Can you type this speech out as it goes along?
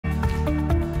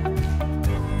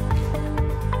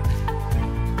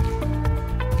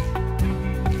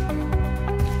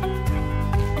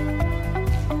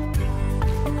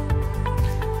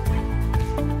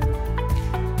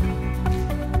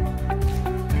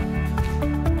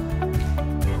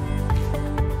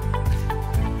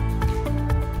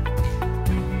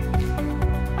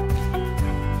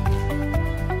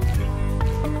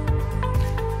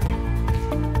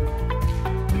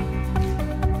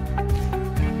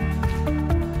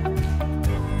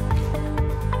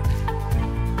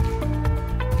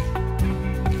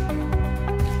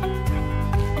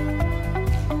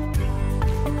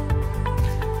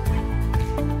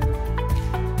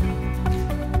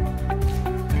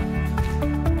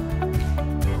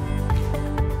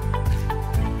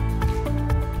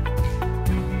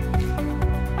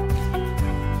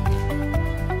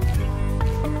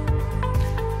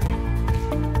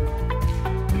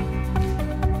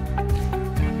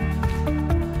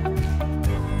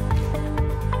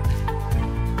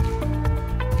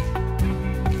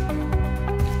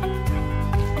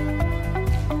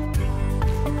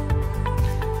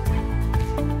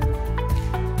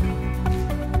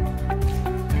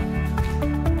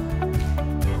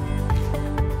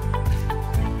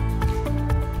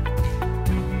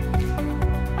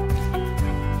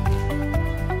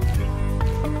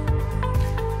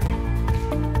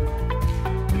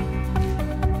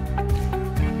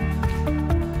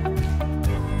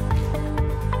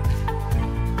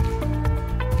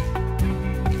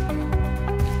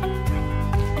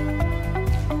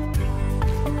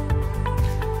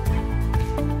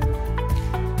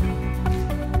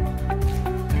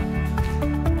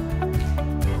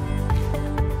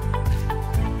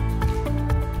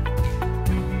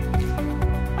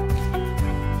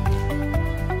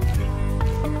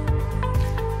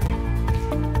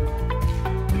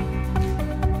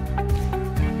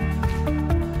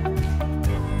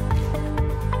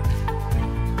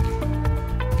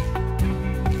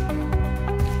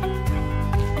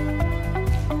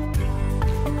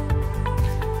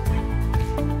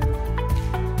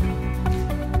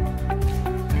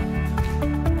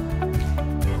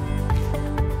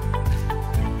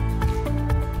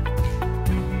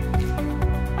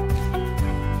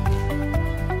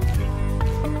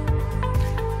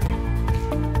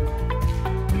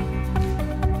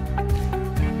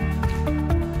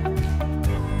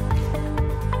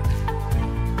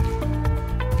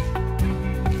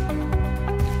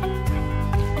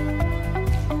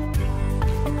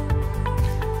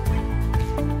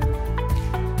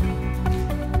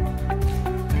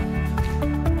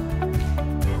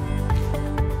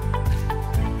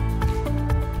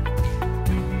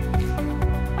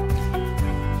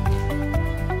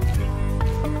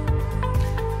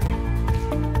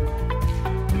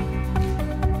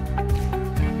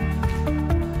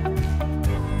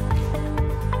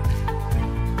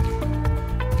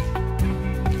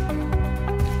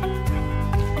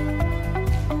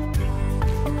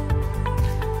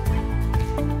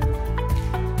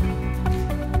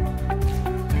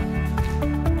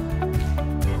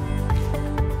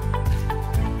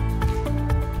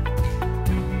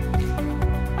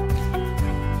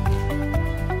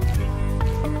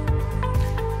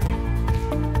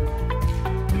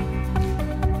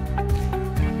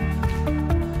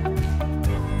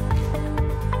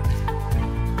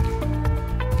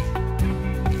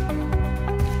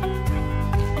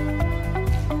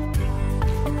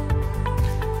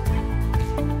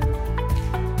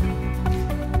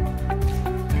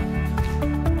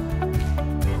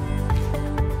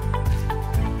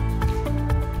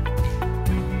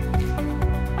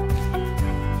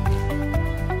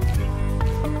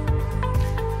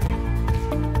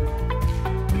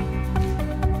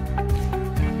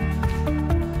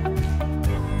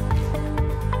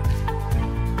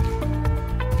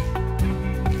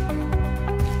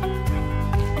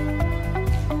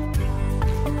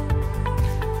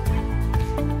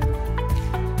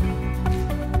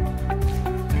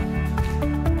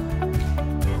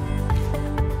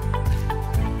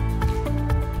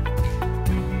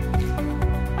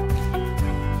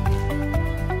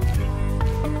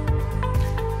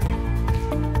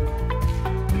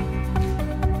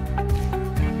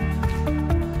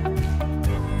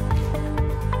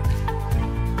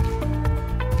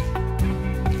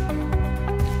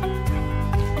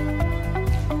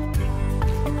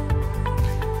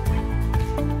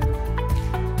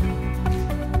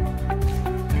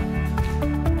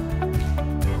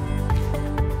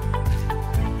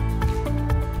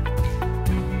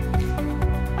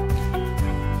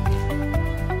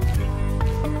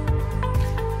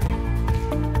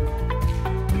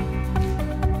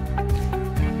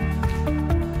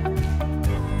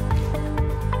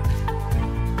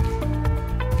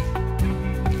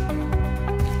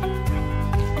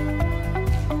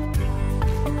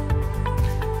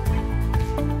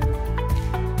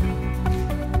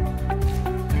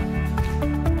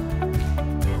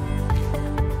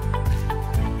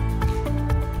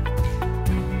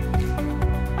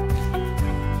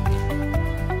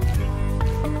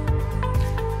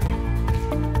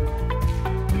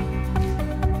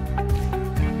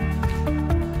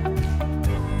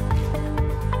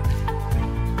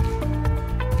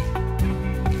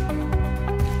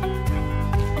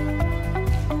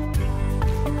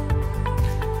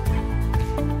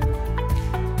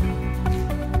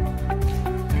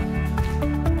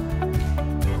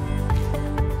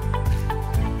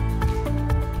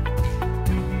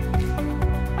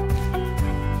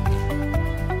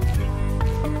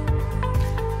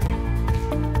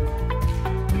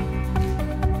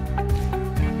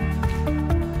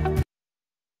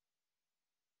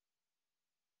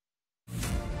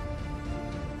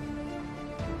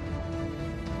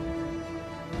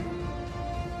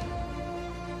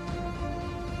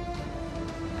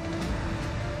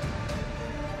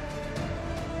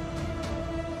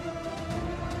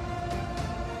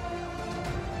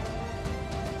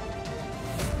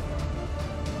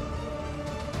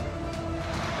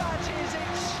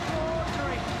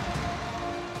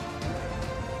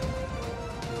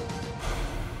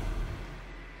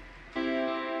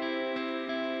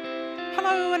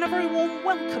Hello and a very warm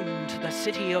welcome to the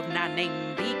city of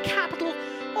Nanning, the capital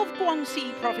of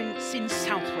Guangxi province in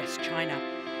southwest China.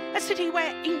 A city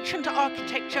where ancient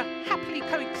architecture happily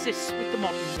coexists with the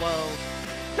modern world.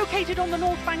 Located on the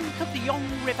north bank of the Yong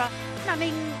River,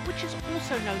 Nanning, which is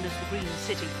also known as the Green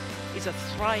City, is a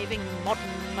thriving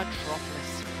modern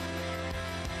metropolis.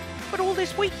 But all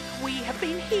this week we have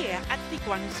been here at the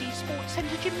Guangxi Sports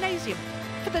Centre Gymnasium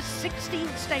for the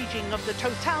 16th staging of the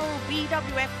Total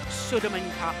BWF Sudirman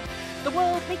Cup, the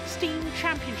World Mixed Team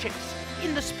Championships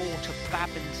in the sport of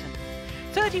badminton.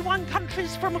 31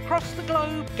 countries from across the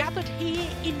globe gathered here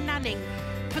in Nanning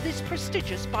for this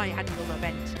prestigious biannual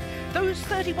event. Those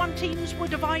 31 teams were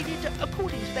divided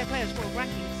according to their players' world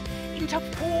rankings into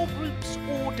 4 groups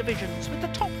or divisions, with the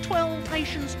top 12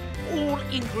 nations all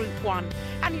in Group 1.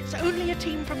 And it's only a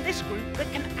team from this group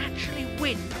that can actually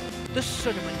win the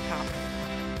Sudirman Cup.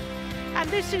 And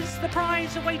this is the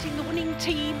prize awaiting the winning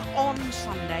team on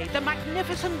Sunday. The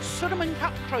magnificent Sudirman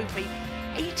Cup trophy,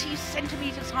 80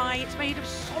 centimetres high. It's made of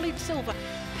solid silver,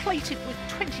 plated with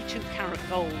 22-carat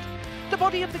gold. The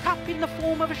body of the cup in the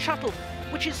form of a shuttle,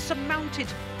 which is surmounted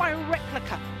by a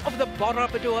replica of the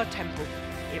Borobudur temple.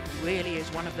 It really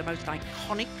is one of the most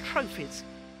iconic trophies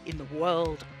in the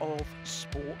world of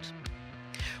sport.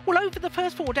 Well, over the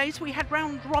first 4 days we had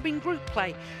round-robin group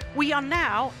play. We are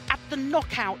now at the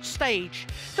knockout stage.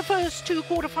 The first 2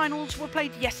 quarterfinals were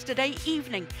played yesterday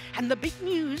evening, and the big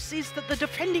news is that the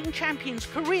defending champions,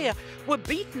 Korea, were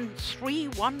beaten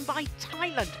 3-1 by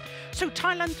Thailand. So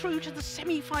Thailand through to the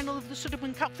semi-final of the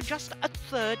Sudirman Cup for just a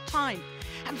 3rd time.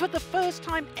 And for the first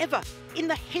time ever in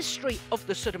the history of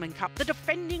the Sudirman Cup, the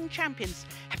defending champions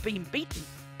have been beaten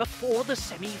before the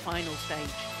semi-final stage.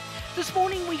 This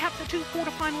morning we have the 2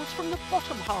 quarterfinals from the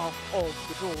bottom half of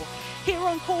the draw. Here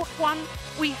on court 1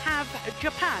 we have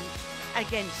Japan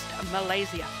against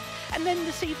Malaysia. And then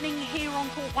this evening here on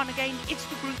court 1 again, it's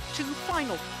the Group 2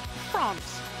 final,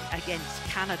 France against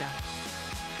Canada.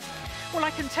 Well,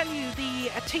 I can tell you the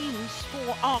teams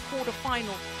for our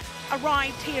quarterfinal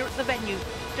arrived here at the venue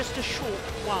just a short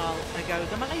while ago.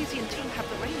 The Malaysian team have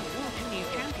the reigning World Junior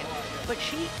champion, but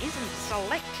she isn't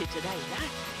selected today.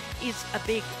 That is a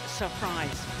big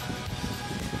surprise.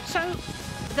 So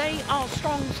they are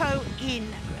strong so in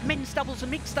men's doubles and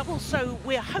mixed doubles, so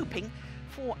we're hoping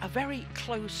for a very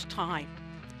close tie.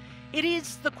 It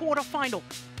is the quarterfinal,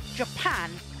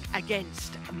 Japan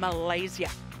against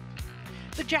Malaysia.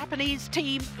 The Japanese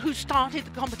team, who started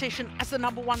the competition as the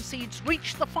 #1 seeds,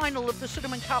 reached the final of the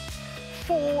Sudirman Cup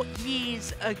 4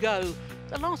 years ago,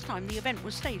 the last time the event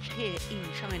was staged here in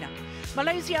China.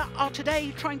 Malaysia are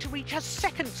today trying to reach a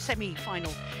 2nd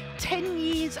semi-final, 10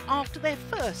 years after their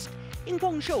first in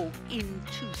Guangzhou in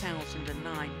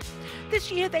 2009.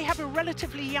 This year they have a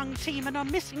relatively young team and are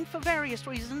missing, for various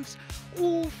reasons,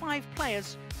 all 5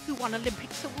 players who won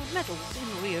Olympic silver medals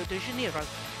in Rio de Janeiro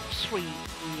 3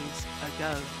 years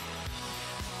ago.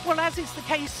 Well, as is the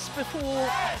case before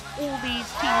all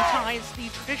these team ties, the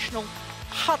traditional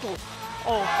huddle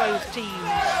of both teams,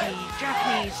 the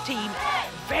Japanese team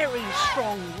very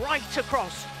strong right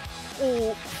across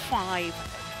all 5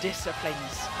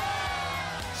 disciplines.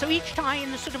 So each tie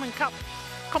in the Sudirman Cup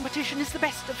competition is the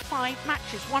best of 5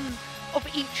 matches, one of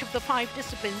each of the 5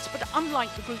 disciplines, but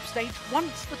unlike the group stage,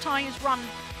 once the tie is run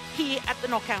here at the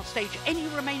knockout stage, any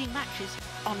remaining matches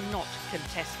are not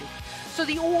contested. So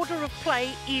the order of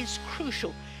play is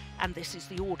crucial, and this is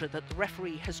the order that the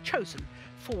referee has chosen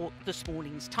for this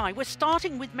morning's tie. We're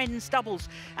starting with men's doubles,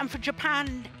 and for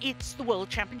Japan it's the World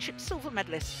Championships silver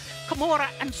medalists KAMURA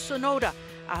and SONODA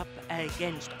up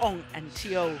against ONG and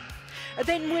TEO.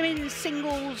 Then women's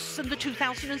singles and the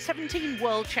 2017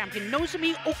 world champion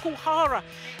Nozomi Okuhara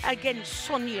against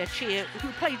Sonia Chia, who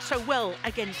played so well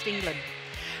against England.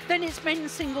 Then it's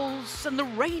men's singles and the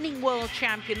reigning world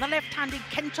champion, the left-handed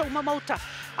Kento Momota,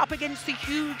 up against the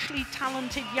hugely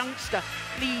talented youngster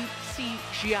Li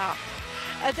Sijia.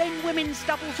 Then women's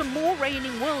doubles and more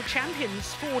reigning world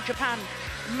champions for Japan,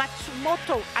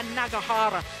 Matsumoto and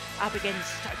Nagahara up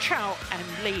against Chao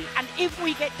and Lee. And if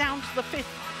we get down to the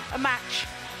 5th match,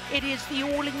 it is the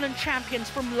All England champions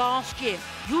from last year,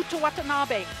 Yuto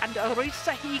Watanabe and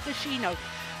Arisa Higashino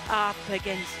up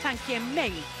against Tan Kien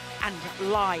Meng and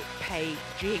Lai Pei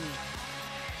Jing.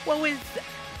 Well, with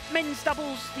men's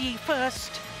doubles, the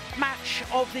first match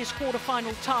of this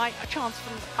quarterfinal tie, a chance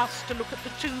for us to look at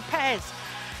the 2 pairs.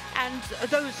 And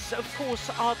those, of course,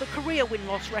 are the career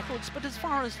win-loss records. But as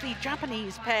far as the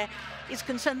Japanese pair is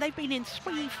concerned, they've been in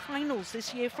 3 finals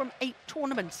this year from 8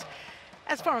 tournaments.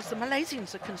 As far as the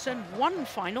Malaysians are concerned, 1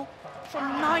 final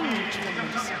from 9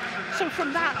 tournaments. So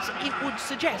from that, it would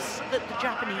suggest that the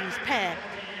Japanese pair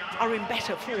are in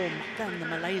better form than the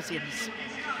Malaysians.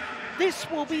 This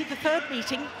will be the third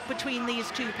meeting between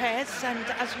these two pairs, and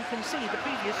as you can see, the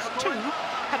previous two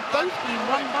have both been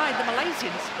won by the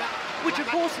Malaysians, which of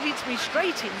course leads me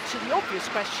straight into the obvious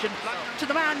question to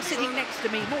the man sitting next to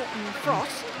me, Morten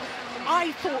Frost.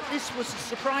 I thought this was a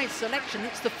surprise selection.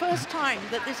 It's the first time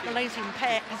that this Malaysian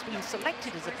pair has been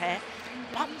selected as a pair,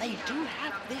 but they do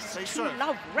have this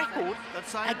 2-love record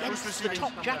against the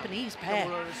top Japanese pair.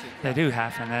 They do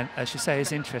have, and then, as you say,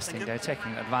 it's interesting. They're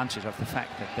taking advantage of the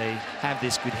fact that they have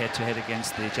this good head-to-head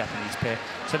against the Japanese pair.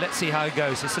 So let's see how it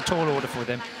goes. It's a tall order for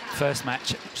them. First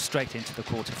match straight into the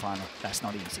quarterfinal. That's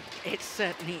not easy. It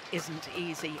certainly isn't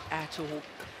easy at all,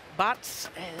 but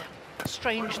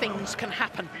strange things can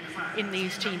happen in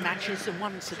these team matches, and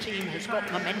once a team has got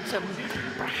momentum,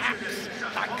 perhaps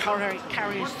that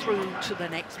carries through to the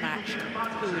next match.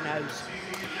 Who knows?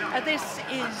 This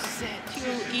is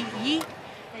TEO Yi,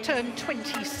 turned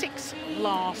 26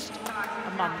 last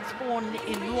month, born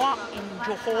in Lua in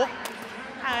Johor,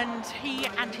 and he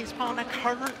and his partner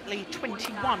currently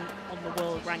 21 on the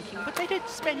world ranking, but they did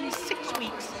spend 6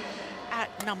 weeks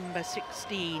at number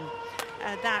 16.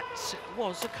 That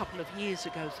was a couple of years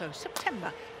ago, so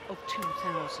September of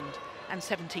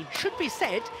 2017. Should be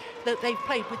said that they've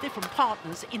played with different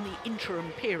partners in the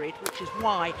interim period, which is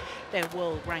why their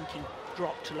world ranking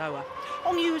dropped lower.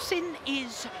 Ong Yu-sin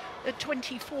is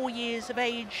 24 years of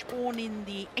age, born in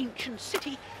the ancient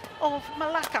city of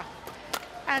Malacca.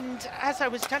 And as I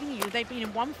was telling you, they've been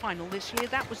in one final this year.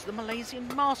 That was the Malaysian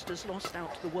Masters, lost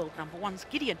out to the world #1s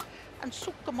Gideon and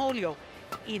Sukamuljo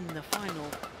in the final.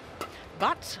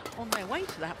 But on their way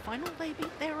to that final, they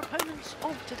beat their opponents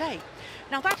of today.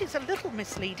 Now that is a little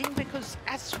misleading because,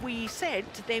 as we said,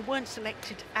 they weren't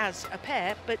selected as a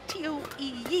pair, but TEO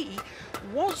Yi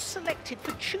was selected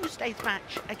for Tuesday's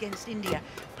match against India,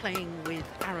 playing with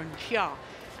Aaron Chia,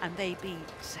 and they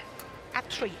beat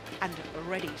Atri and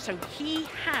Reddy. So he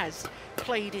has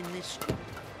played in this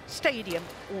stadium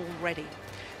already.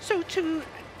 So to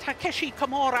Takeshi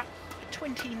KAMURA,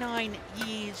 29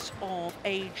 years of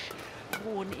age,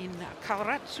 born in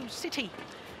Karatsu City,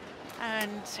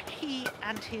 and he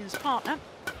and his partner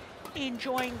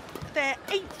enjoying their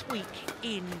 8th week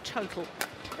in total,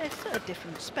 their 3rd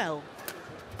different spell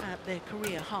at their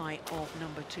career high of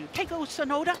 #2. Keigo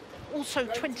Sonoda, also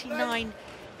 29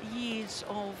 years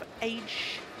of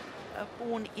age,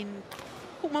 born in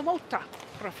Kumamoto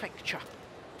Prefecture.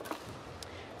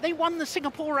 They won the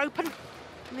Singapore Open.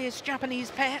 This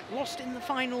Japanese pair lost in the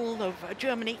final of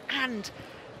Germany and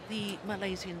the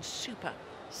Malaysian Super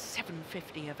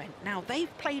 750 event. Now,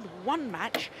 they've played one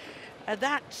match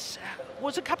that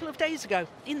was a couple of days ago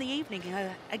in the evening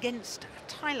against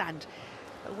Thailand,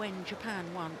 when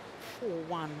Japan won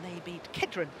 4-1. They beat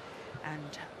Kedron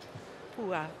and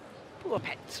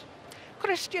Puapet.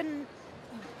 Christian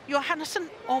Johannesson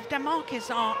of Denmark is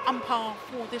our umpire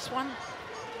for this one,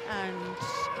 and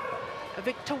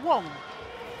Victor Wong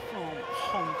from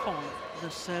Hong Kong, the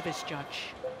service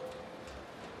judge.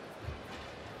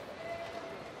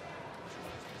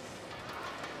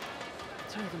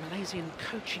 So the Malaysian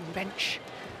coaching bench.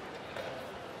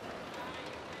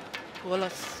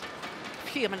 Wallace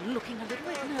Fierman looking a little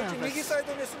bit nervous.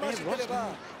 There was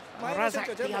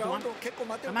Razak, the other one.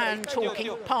 The man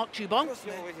talking, Park Jubong.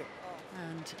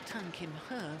 And Tan Kim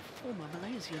He, former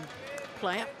Malaysian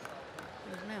player,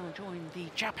 who has now joined the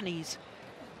Japanese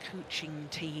coaching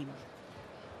team.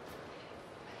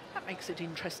 That makes it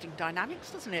interesting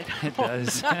dynamics, doesn't it? It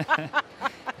does.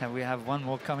 And we have one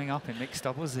more coming up in mixed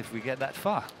doubles if we get that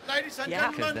far. Ladies and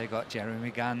gentlemen, because they got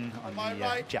Jeremy Gunn on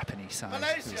the Japanese side,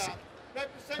 Malaysia,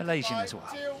 who's Malaysian as well.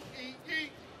 TEO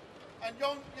Yi and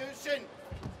Ong Yu-sin.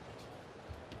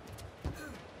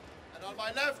 And on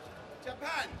my left,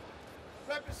 Japan,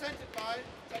 represented by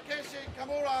Takeshi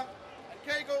KAMURA and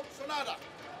Keigo Sonoda.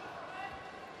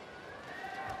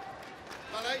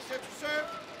 Malaysia to serve,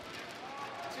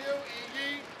 TEO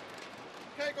Yi,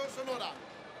 Keigo Sonoda.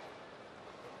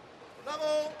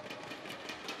 Double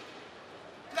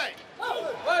play.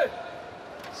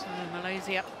 So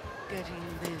Malaysia getting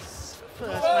this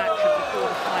first match of the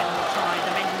quarter-final tie,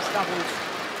 the men's doubles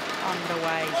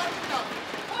underway.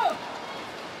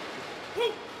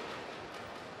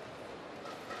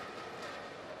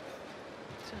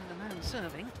 So the man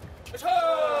serving, the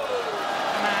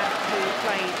man who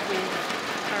played with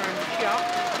Aaron Chia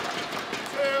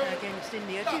against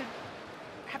India. Do you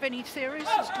have any theories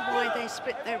as to why they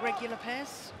split their regular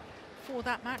pairs for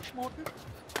that match, Morten?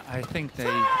 I think they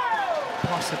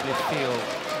possibly feel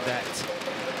that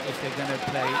if they're going to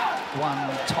play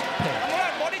one top pair,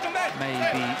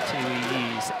 maybe TEO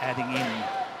Yi is adding in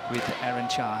with Aaron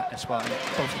Cha as well, and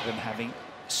both of them having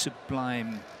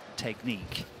sublime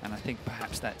technique, and I think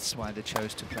perhaps that's why they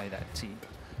chose to play that team.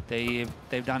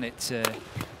 They've done it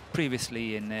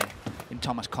previously in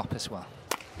Thomas Kopp as well.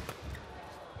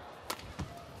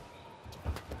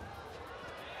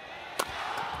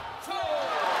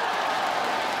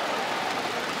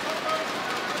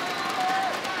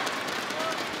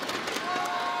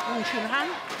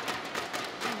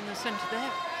 In the centre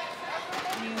there.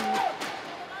 You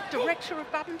director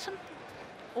of badminton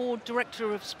or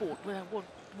director of sport?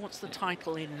 What's the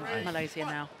title in Malaysia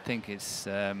now? I think it's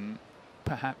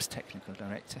perhaps technical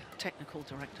director. Technical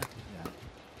director. Yeah.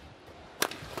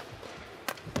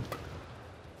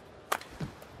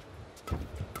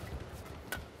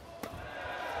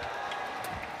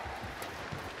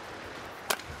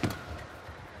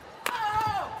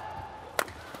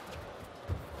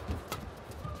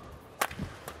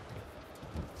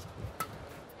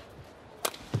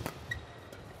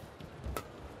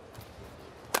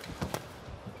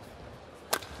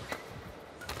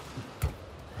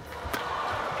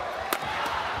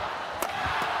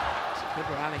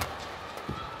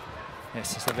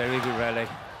 Yes, it's a very good rally,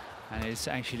 and it's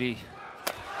actually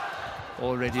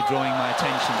already drawing my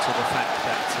attention to the fact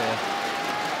that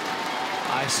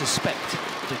I suspect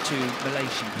the two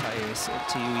Malaysian players,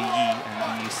 TEO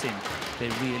and EU Sin, they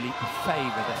really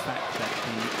favour the fact that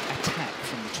the attack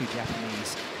from the two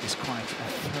Japanese is quite a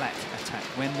flat attack.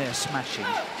 When they're smashing,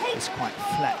 it's quite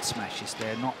flat smashes.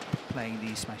 They're not playing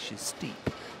these smashes steep.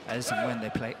 As and when they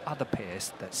play other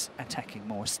pairs that's attacking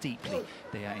more steeply,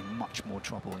 they are in much more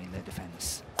trouble in their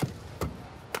defence.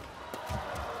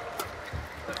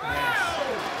 Yes.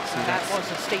 So that was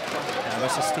a steep one. That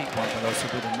was a steep one, but also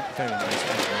with a very nice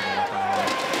angle there by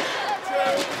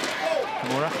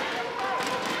KAMURA.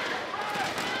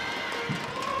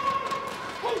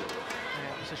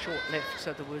 It was a short lift,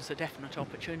 so there was a definite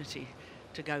opportunity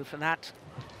to go for that.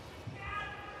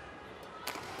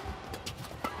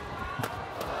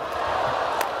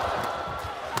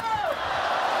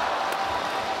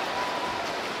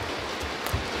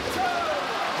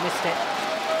 Missed it.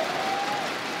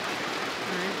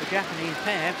 The Japanese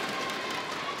pair,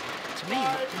 to me,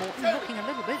 looking a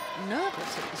little bit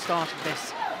nervous at the start of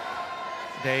this.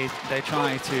 They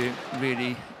try to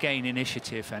really gain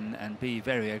initiative and be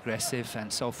very aggressive,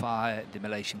 and so far the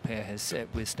Malaysian pair has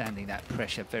withstanding that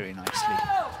pressure very nicely.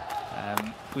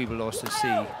 We will also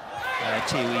see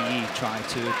TEO try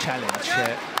to challenge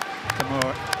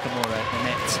KAMURA at the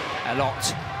net a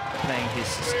lot, playing his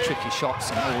tricky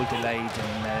shots and all delayed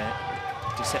and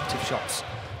deceptive shots.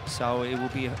 So it will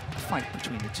be a fight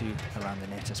between the two around the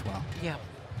net as well. Yeah.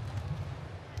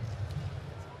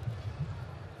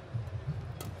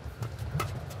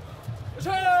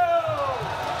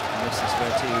 And this is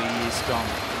where TEO is strong.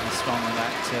 He's strong in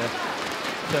that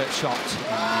third shot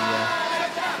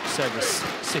in the service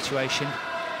situation.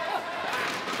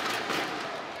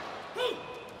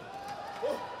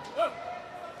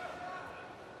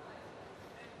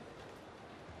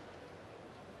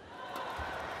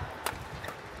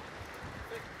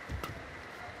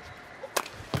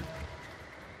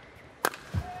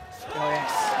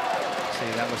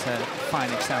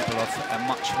 Fine example of a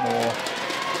much more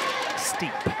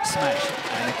steep smash,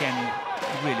 and again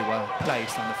really well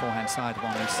placed on the forehand side of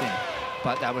ONG Sin.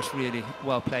 But that was really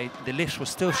well played. The lift was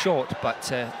still short,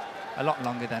 but a lot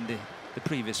longer than the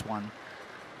previous one.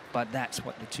 But that's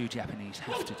what the two Japanese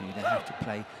have to do. They have to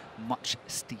play much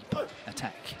steeper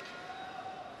attack.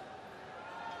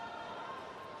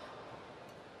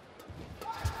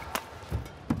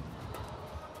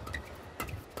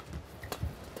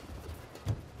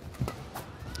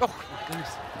 Oh, my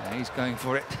goodness. Yeah, he's going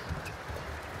for it.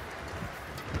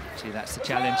 See, that's the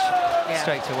challenge. Yeah.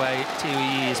 Straight away,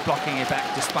 TEO is blocking it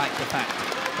back despite the fact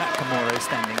that KAMURA is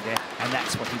standing there, and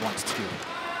that's what he wants to do.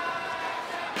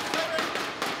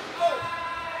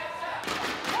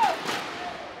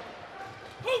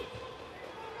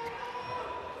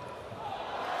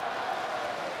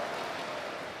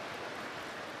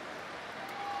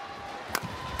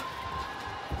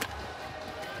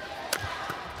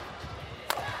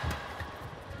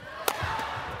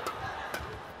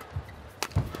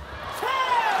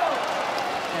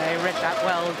 That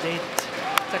well did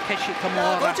Takeshi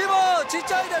KAMURA.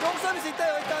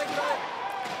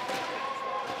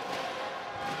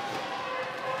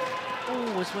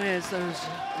 Always wears those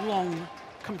long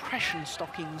compression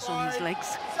stockings on his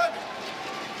legs.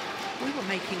 We were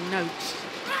making notes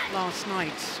last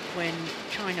night when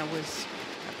China was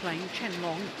playing Chen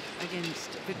Long against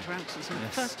Victor Axelsen. And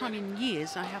yes. The first time in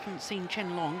years I haven't seen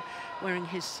Chen Long wearing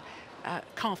his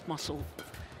calf muscle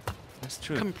That's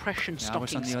true. compression Yeah,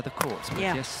 stockings. I was on the other courts, but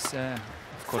Yeah. yes,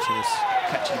 of course, it was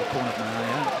catching the corner of my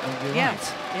eye. Oh, you're Yeah,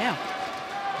 right. yeah.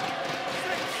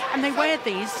 And they wear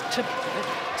these to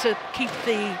keep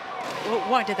the. Well,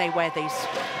 why do they wear these?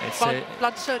 It's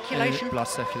Blood circulation. blood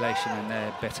circulation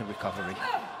and better recovery.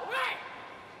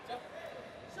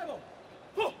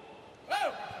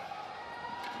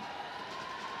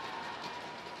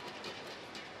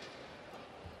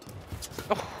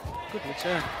 Oh, good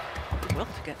return. Did well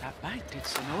to get that back, did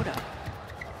Sonoda.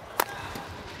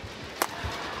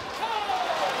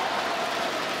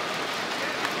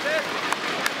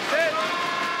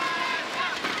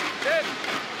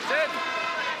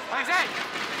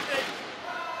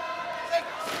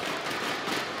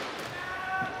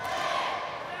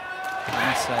 I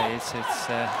must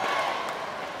say,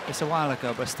 it's a while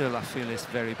ago, but still I feel it's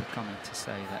very becoming to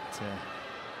say that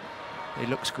it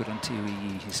looks good on TEO.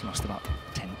 He's lost about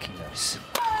 10 kilos.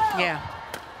 Yeah.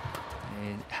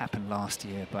 It happened last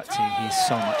year, but he's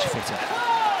so much fitter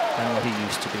than what he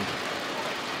used to be.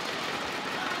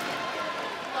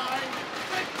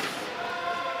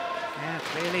 Yeah,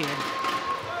 clearly.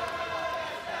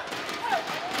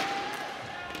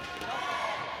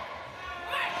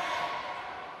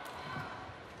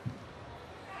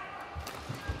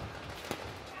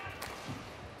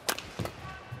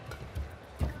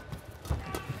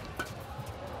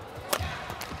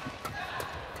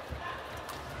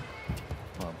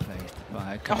 Well played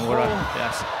by KAMURA.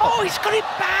 Yes. Oh, he's got it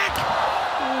back!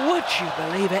 Would you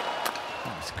believe it?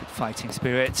 That's good fighting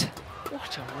spirit.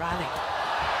 What a rally.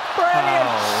 Brilliant!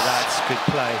 Oh, that's good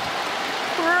play.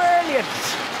 Brilliant!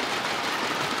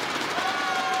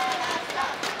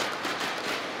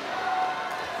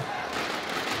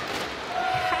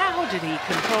 How did he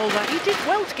control that? He did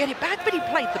well to get it back, but he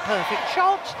played the perfect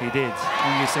shot. He did.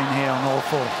 And you're seeing here on all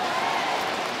four.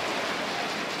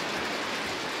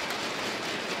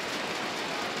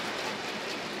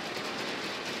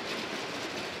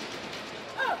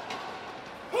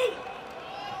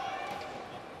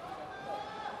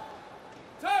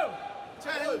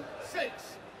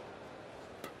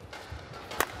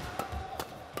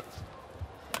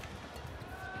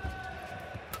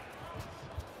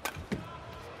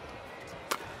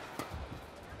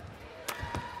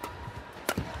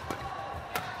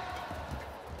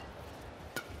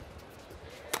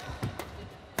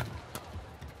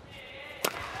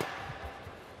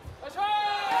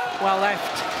 Well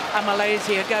left, and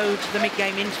Malaysia go to the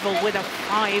mid-game interval with a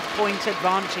 5-point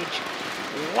advantage.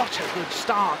 What a good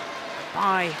start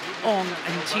by ONG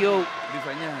and TEO.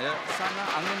 Defense-nya ya, sana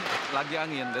angin lagi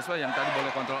angin, that's why yang tadi boleh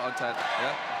kontrol outside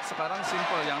ya. Sekarang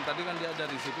simple, yang tadi kan dia ada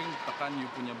receiving, tekan you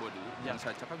punya body. Yang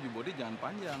saya cakap you body jangan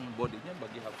panjang, bodinya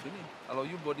bagi half sini. Kalau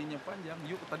you bodinya panjang,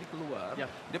 you tadi keluar,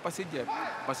 dia pasti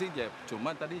jab.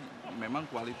 Cuma tadi memang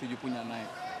quality you punya naik.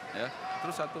 Ya,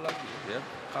 terus satu lagi ya,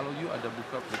 kalau you ada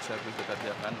buka foot service dekat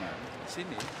dia kanan,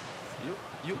 sini,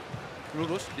 you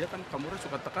lurus, dia kan KAMURA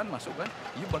suka tekan masuk kan,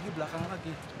 you bagi belakang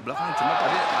lagi, cuma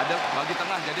tadi ada bagi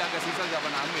tengah, jadi agak susah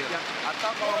jawaban ambil. Ya.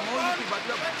 Atau kalau mau you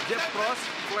tiba-tiba jab cross,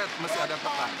 flat mesti ada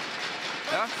tekan,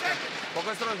 ya,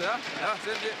 fokus terus ya,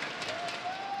 sini.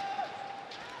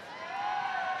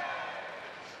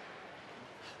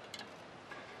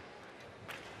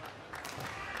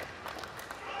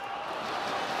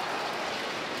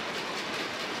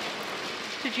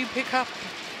 Did you pick up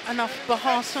enough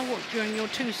Bahasa during your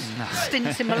two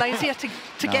stints in Malaysia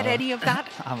to get any of that?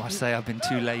 I must say I've been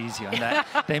too lazy on that.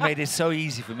 They made it so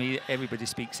easy for me. Everybody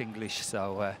speaks English,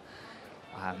 so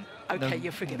okay,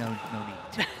 you're forgiven. No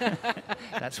need.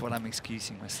 That's what I'm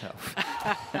excusing myself.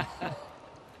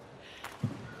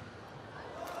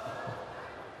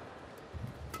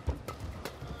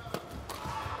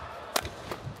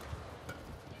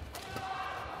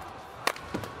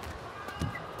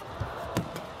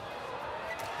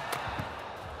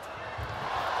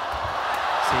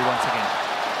 Once again,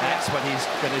 that's what he's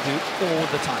going to do all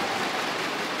the time.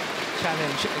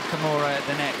 Challenge KAMURA at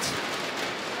the net.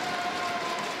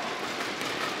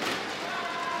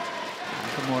 And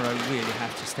KAMURA really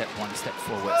has to step one step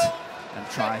forward and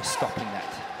try stopping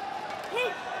that.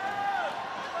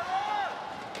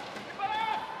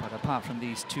 But apart from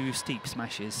these two steep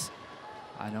smashes,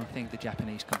 I don't think the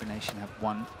Japanese combination have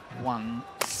won one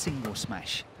single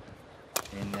smash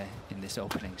in this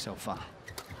opening so far.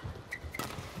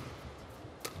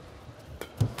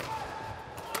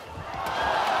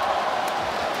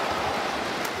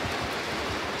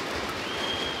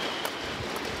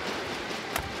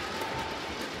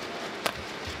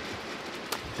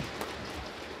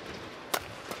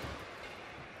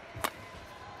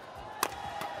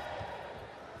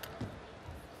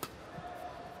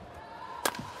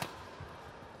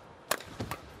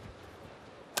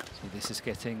 this is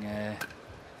getting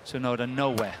Sonoda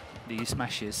nowhere. These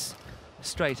smashes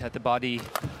straight at the body,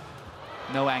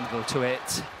 no angle to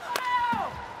it.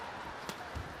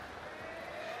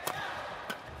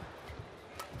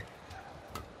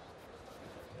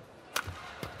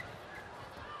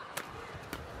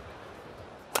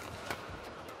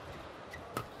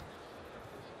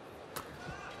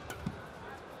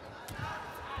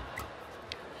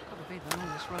 The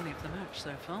longest rally of the match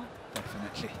so far.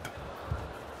 Definitely.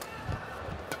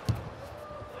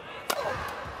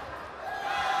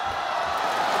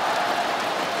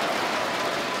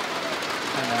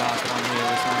 And the last one here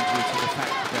was due to the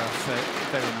fact that there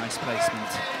are very nice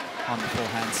placement on the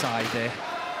forehand side there.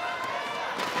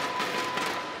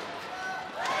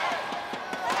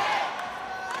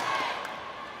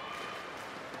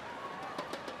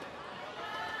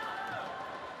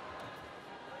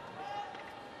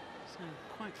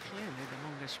 Quite clearly the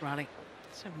longest rally,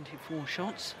 74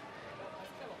 shots.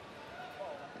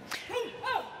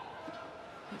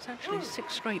 It's actually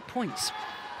 6 straight points.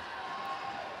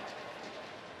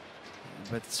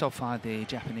 But so far the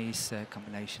Japanese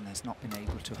combination has not been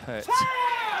able to hurt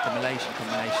the Malaysian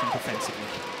combination defensively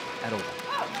at all.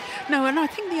 No, and I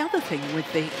think the other thing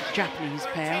with the Japanese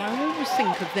pair, I always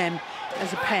think of them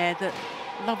as a pair that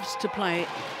loves to play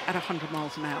at 100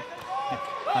 miles an hour.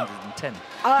 110.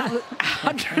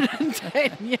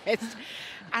 110, yes.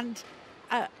 And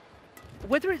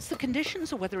whether it's the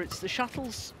conditions or whether it's the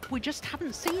shuttles, we just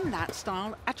haven't seen that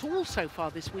style at all so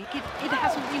far this week. It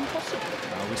hasn't been possible.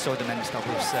 We saw the men's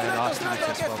doubles last night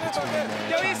as well between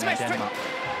China and Denmark.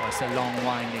 Well, it's a long,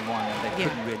 winding one, and they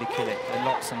couldn't really kill it. There are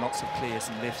lots and lots of clears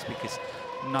and lifts because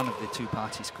none of the two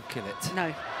parties could kill it.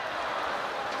 No.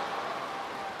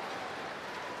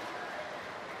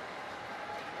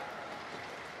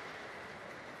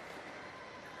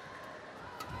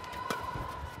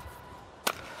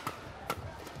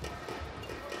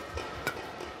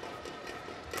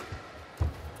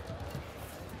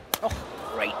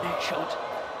 Great net shot.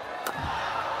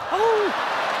 Oh!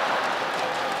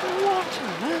 What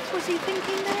on earth was he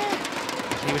thinking there?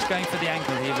 He was going for the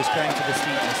angle, he was going for the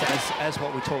steepness, as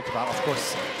what we talked about. Of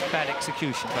course, bad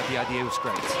execution, but the idea was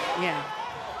great. Yeah.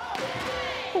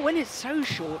 But when it's so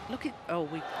short, look at... Oh,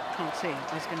 we can't see.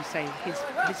 I was going to say his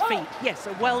feet. Yes,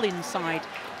 well inside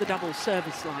the double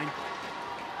service line.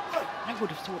 I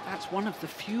would have thought that's one of the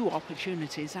few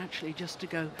opportunities, actually, just to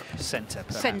go... Centre,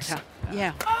 perhaps. Centre,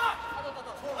 yeah.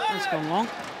 It's gone long.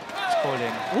 It's called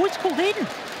in. Oh, it's called in.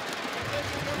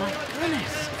 My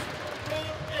goodness.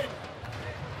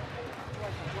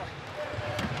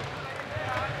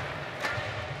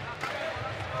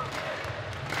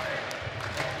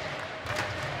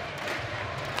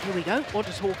 Here we go. What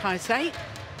does Hawkeye say?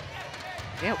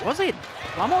 Yeah, it was in.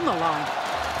 I'm on the line.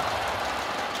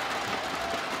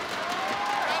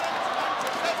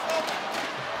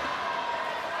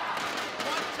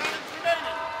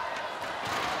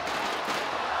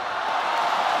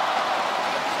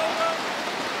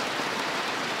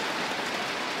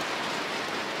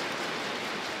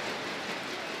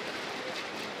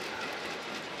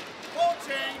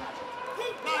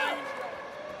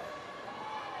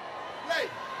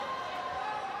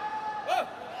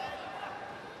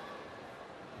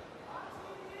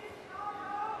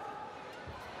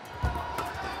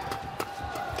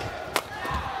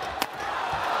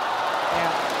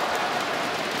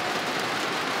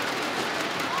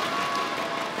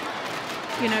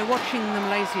 You know, watching the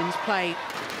Malaysians play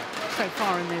so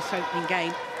far in this opening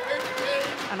game,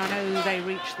 and I know they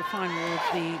reached the final of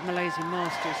the Malaysian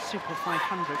Masters Super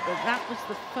 500, but that was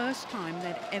the first time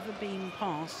they'd ever been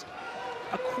past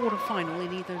a quarter-final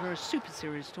in either a Super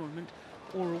Series tournament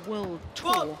or a World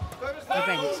Tour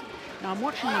event. Now, I'm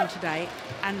watching them today,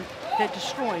 and they're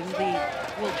destroying the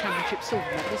World Championship silver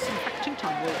medalists, in fact,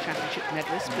 2-time World Championship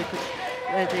medalists, because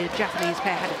the Japanese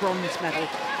pair had a bronze medal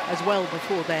as well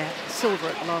before their silver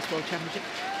at the last World Championship.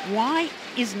 Why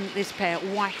isn't this pair,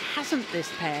 why hasn't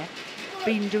this pair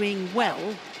been doing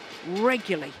well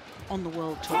regularly on the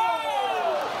World Tour?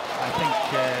 I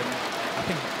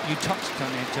think you touched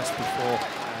on it just before.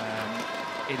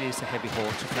 It is a heavy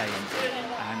hole to play in,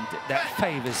 and that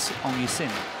favours Ong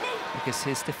Sin, because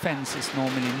his defence is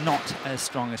normally not as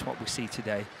strong as what we see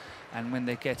today. And when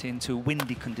they get into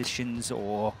windy conditions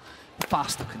or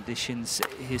faster conditions,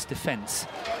 his defence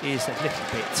is a little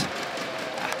bit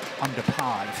under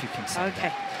par, if you can say.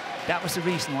 Okay. That was the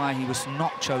reason why he was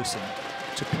not chosen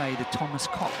to play the Thomas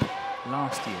Cup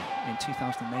last year in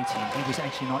 2018. He was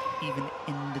actually not even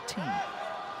in the team.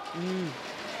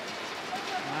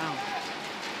 Wow.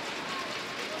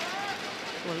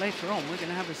 Well, later on, we're going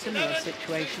to have a similar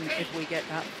situation if we get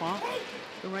that far.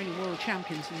 The reigning world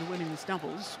champions in the women's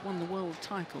doubles won the world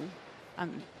title,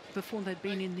 and before they'd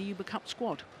been in the Uber Cup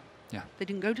squad. Yeah. They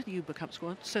didn't go to the Uber Cup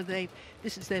squad, so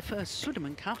this is their first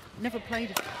Sudirman Cup. Never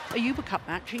played a Uber Cup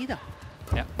match either.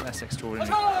 Yeah, that's extraordinary.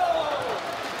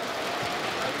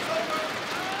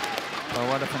 Well,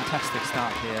 what a fantastic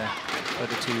start here for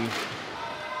the two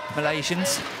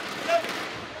Malaysians.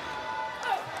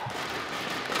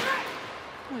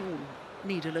 We all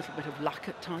need a little bit of luck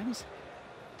at times.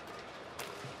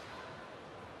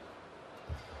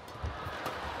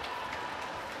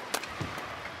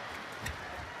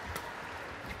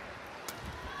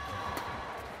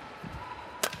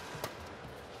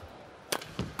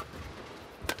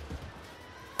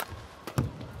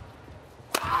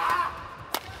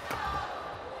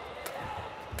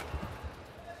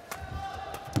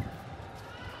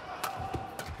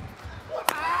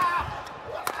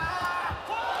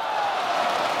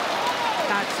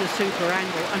 A super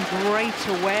angle and great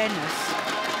awareness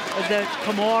that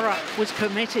KAMURA was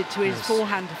committed to his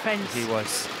forehand defence. He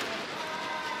was.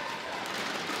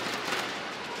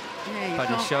 Yeah,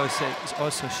 but it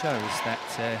also shows that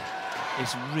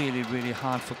it's really, really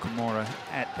hard for KAMURA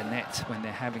at the net when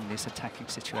they're having this attacking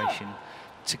situation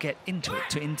to get into it,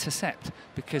 to intercept,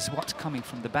 because what's coming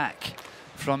from the back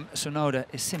from SONODA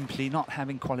is simply not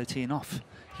having quality enough.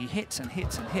 He hits and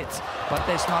hits and hits, but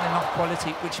there's not enough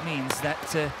quality, which means that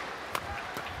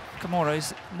KAMURA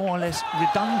is more or less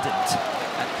redundant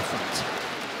at the front.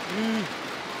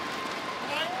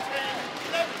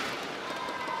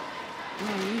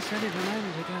 Well, you said it a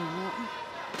moment ago, Martin.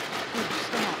 Good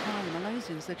start by the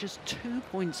Malaysians. They're just 2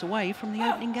 points away from the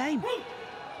opening game.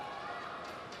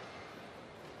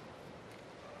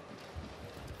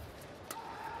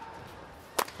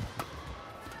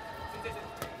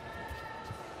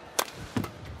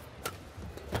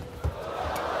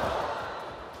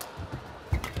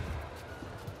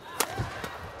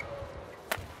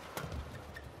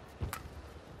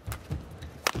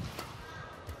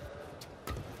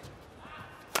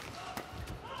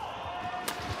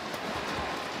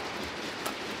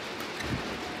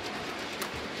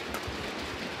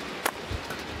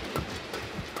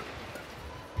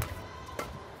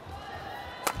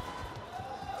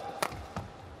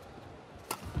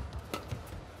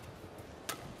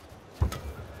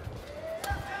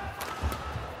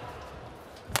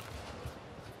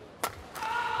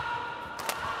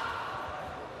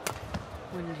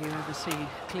 When did you ever see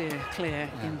clear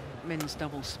in men's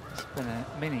doubles? It's been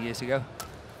many years ago.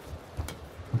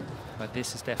 But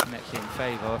this is definitely in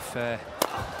favour of the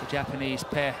Japanese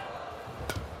pair.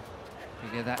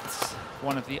 Because that's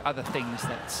one of the other things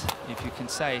that, if you can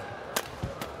say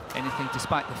anything,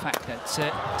 despite the fact that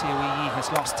TEO has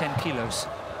lost 10 kilos,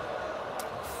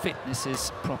 fitness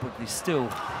is probably still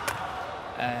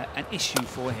an issue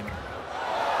for him.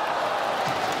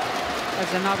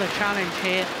 There's another challenge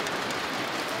here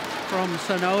from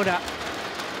SONODA.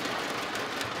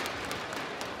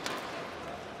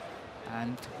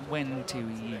 And when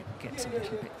TEO gets a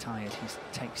little bit tired, he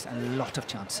takes a lot of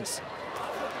chances.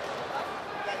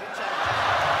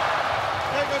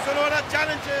 There goes SONODA,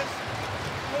 challenges.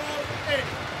 Ball in.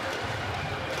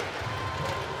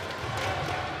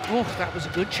 Oh, that was a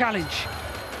good challenge.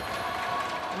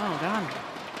 Well done.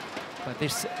 But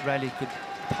this rally could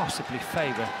possibly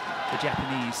favour the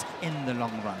Japanese in the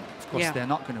long run. Of course, they're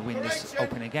not going to win this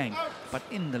opener game, but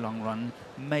in the long run,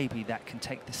 maybe that can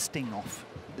take the sting off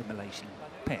the Malaysian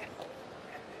pair.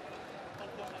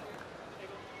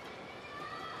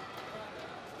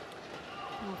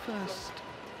 Well, first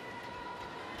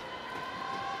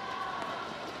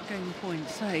game point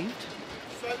saved.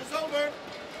 Service over.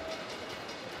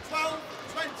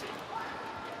 12-20.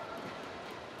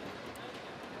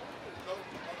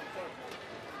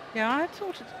 Yeah, I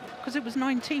thought, because it was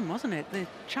 19, wasn't it? The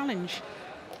challenge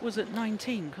was at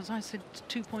 19, because I said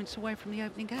 2 points away from the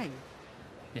opening game.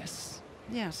 Yes.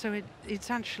 Yeah, so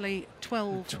it's actually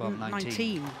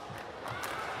 12-19.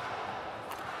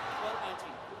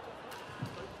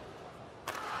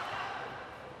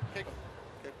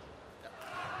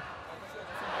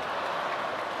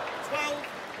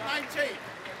 Okay,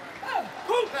 go. Okay. 12-19.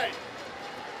 Okay.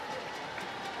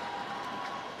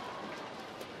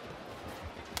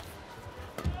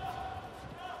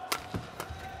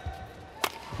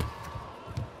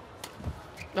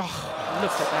 Oh,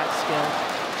 look at that skill.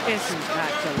 Isn't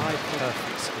that delightful?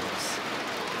 Perfect skills.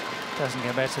 Doesn't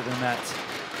get better than that.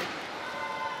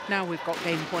 Now we've got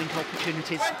game point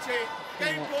opportunities 20. for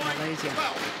Game point. Malaysia.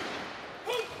 12.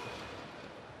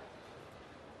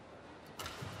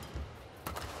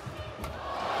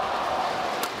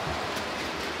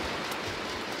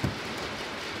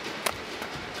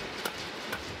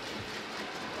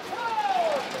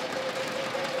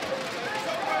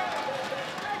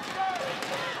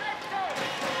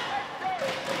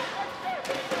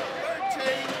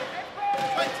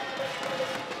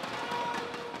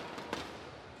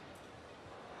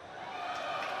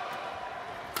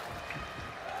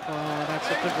 Oh, that's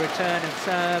a good return of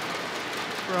serve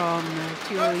from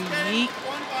TEO.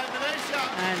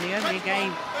 And the only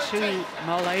game to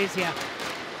Malaysia.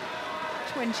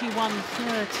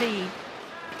 21-13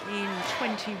 in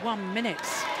 21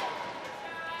 minutes.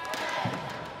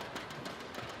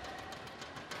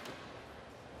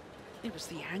 It was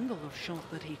the angle of shot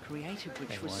that he created,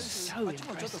 which was so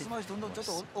impressive. So well done for the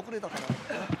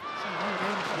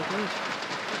good.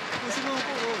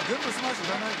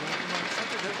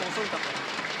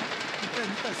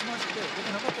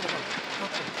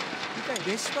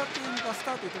 レシバキンがス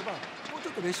タートいってれば、もうち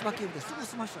ょっとレシバキンですぐ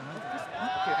スマッシュはないですか。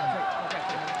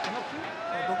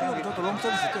僕よりちょっとロングサ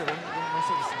ービスでロング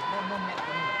サービス。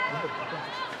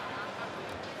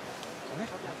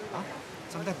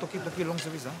Sometimes to keep the long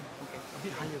service, a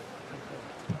bit higher.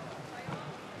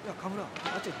 いや、カムラ、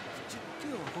あっち、テ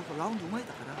ィオはここラウンドうまい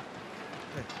だから、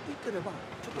言ってれば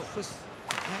ちょっとフェス。ね、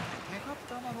カプ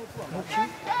ターマンの奥は目標。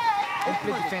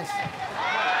Complete defense.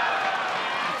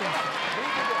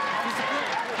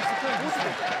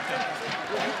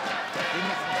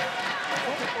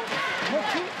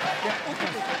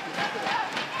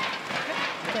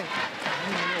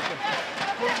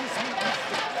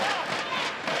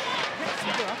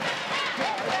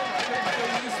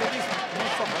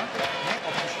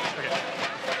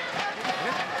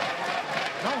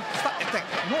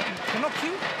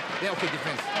 Yeah, okay,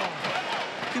 defense.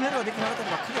 決めるはできなかったの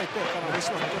がクリアいってからレ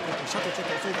シーバーが取ってシャトルちょっ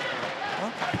と遅いだか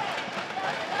ら。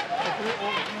これを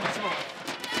一番。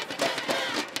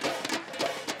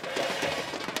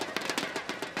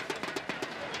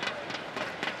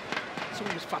It's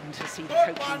always fun to see the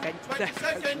coaching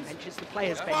benches, the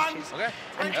players' benches,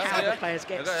 and how the players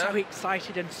get so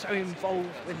excited and so involved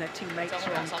when their teammates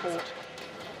are on court.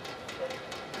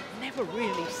 Never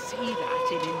really see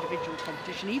that in individual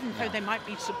competition, even though they might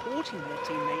be supporting their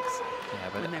teammates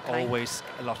when they're playing. Always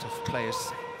a lot of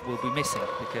players will be missing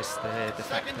because the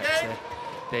fact that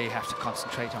they have to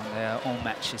concentrate on their own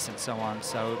matches and so on.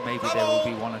 So maybe there will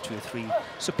be 1 or 2 or 3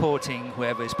 supporting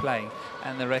whoever is playing,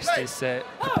 and the rest is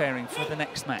preparing for the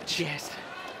next match. Yes.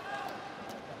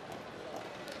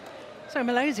 So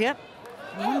Malaysia,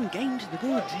 1 game to the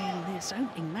good in this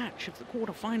opening match of the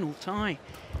quarter-final tie.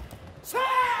 So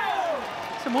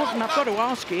Morten, I've got to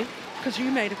ask you, because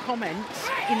you made a comment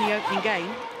in the opening game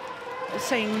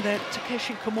saying that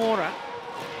Takeshi Kamura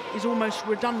is almost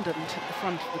redundant at the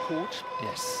front of the court.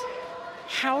 Yes.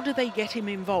 How do they get him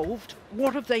involved?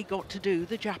 What have they got to do,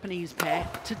 the Japanese pair,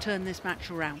 to turn this match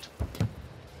around?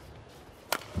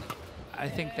 I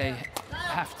think they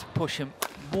have to push him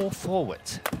more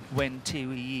forward when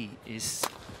TEO is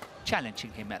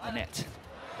challenging him at the net.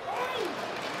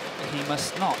 He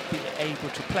must not be able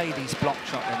to play these block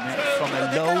shot and net from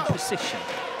a low position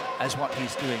as what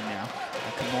he's doing now.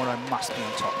 And Kamura must be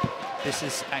on top. This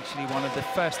is actually one of the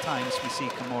first times we see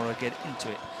Kamura get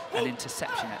into it, an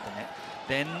interception at the net.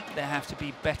 Then there have to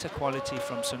be better quality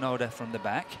from Sonoda from the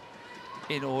back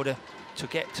in order to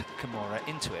get Kamura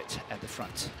into it at the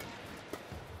front.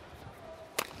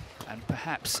 And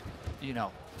perhaps, you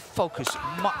know, focus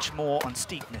much more on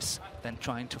steepness than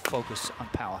trying to focus on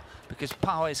power, because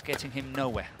power is getting him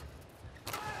nowhere.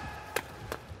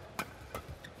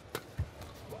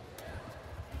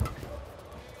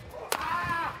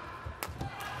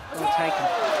 Well taken.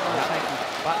 Well taken.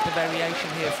 But the variation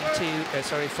here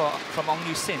from from Ong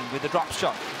Yu Sin with the drop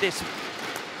shot. This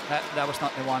that was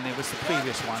not the one. It was the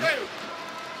previous one.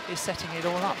 Is setting it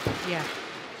all up. Yeah.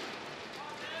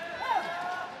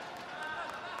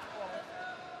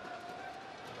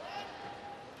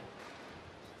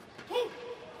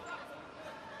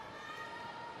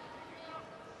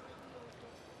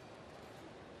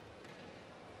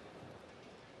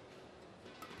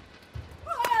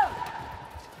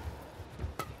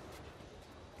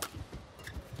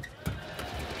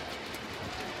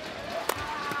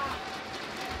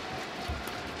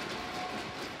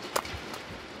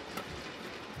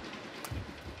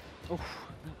 Oh,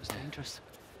 that was dangerous.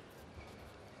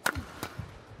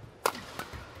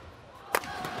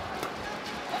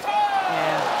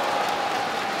 Yeah.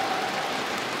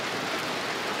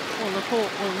 Well, the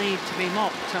court will need to be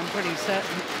mopped, I'm pretty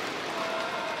certain.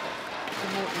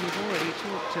 Morten, you've already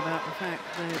talked about the fact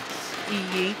that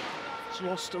EE has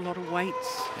lost a lot of weight,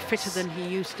 fitter than he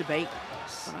used to be.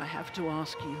 But I have to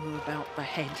ask you about the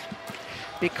head,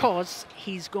 because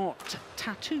he's got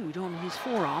tattooed on his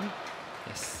forearm,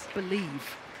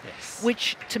 believe,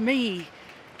 which to me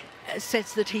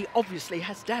says that he obviously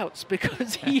has doubts,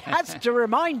 because he has to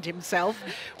remind himself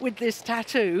with this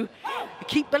tattoo,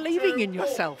 keep believing in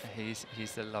yourself. He's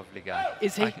a lovely guy.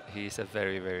 Is he? He's a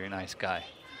very, very nice guy.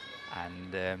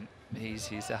 And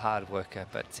He's a hard worker,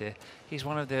 but he's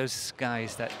one of those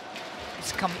guys that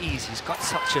it's come easy. He's got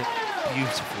such a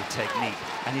beautiful technique,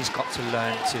 and he's got to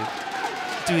learn to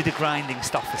do the grinding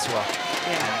stuff as well.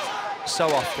 Yeah. And so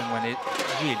often when it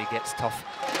really gets tough,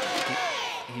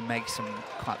 he makes some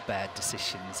quite bad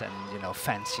decisions and, you know,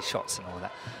 fancy shots and all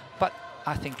that. But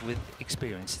I think with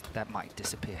experience, that might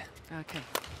disappear. Okay.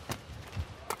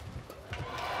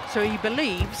 So he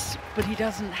believes, but he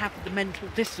doesn't have the mental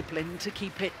discipline to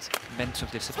keep it. Mental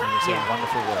discipline is a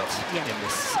wonderful word in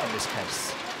this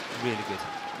case. Really good.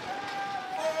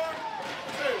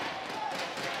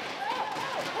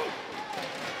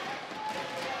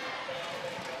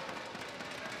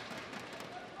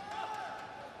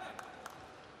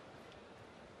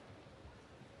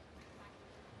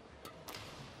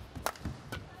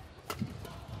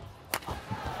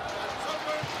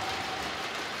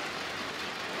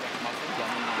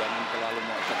 Jangan terlalu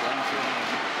mocok langsung.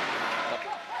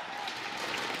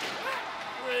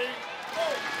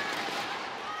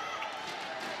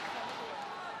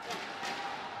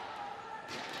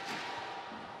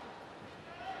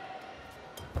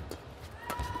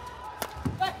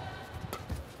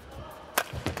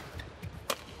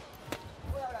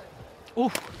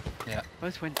 Oof. Yeah.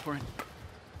 Both went for it.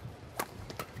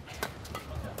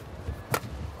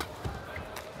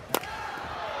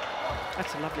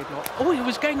 That's a lovely block. Oh, he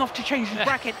was going off to change his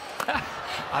bracket.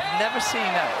 I've never seen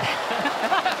that.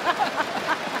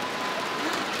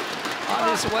 On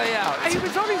his way out. He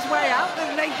was on his way out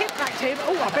and they hit back to him.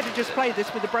 Oh, I better just play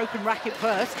this with a broken racket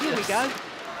first. Here we go.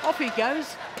 Off he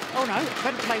goes. Oh no,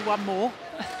 better play one more.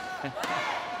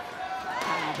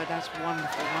 Oh, but that's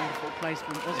wonderful, wonderful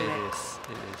placement, wasn't it? It is,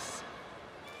 it is.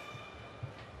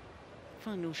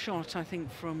 Final shot, I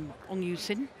think, from Ong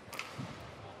Yu-sin.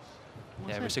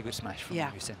 Yeah, it was a good smash from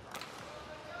Ong Yu-sin.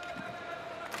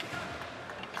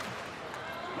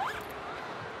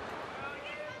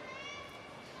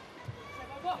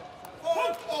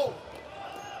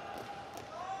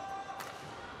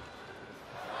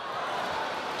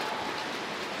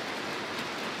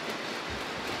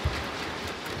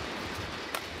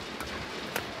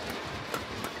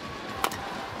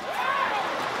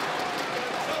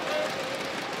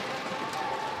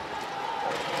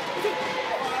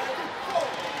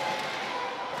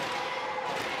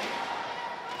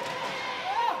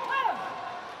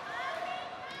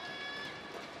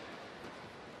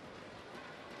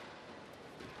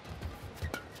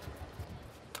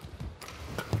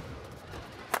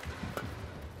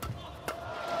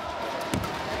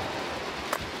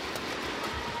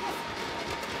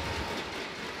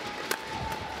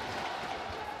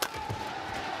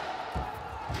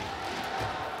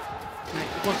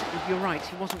 You're right,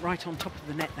 he wasn't right on top of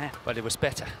the net there. But it was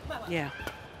better. Yeah.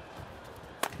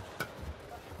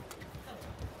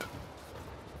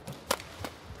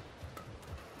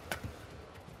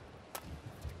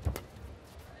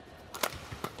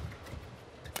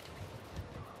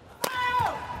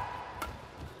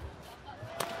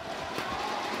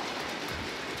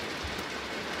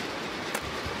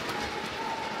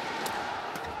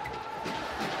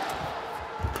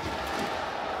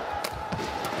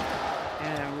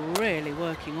 Really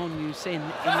working on Yu-sin in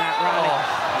that rally.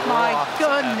 My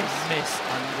goodness.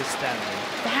 Misunderstanding.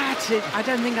 That's it. I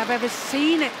don't think I've ever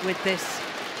seen it with this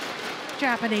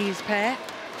Japanese pair.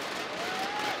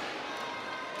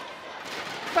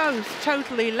 Both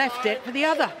totally left it for the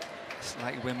other. It's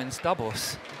like women's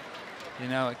doubles. You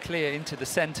know, clear into the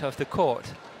center of the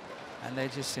court, and they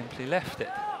just simply left it.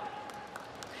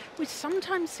 We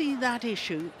sometimes see that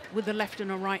issue with a left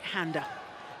and a right-hander,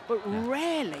 but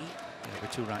rarely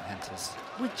with two right-handers.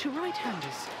 With two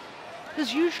right-handers.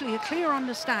 There's usually a clear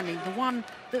understanding. The one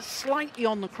that's slightly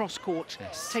on the cross-court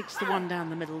takes the one down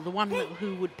the middle. The one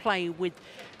who would play with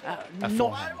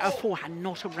not a forehand,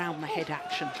 not around the head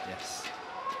action. Yes.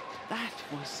 That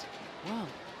was, well.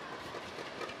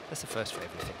 That's the first for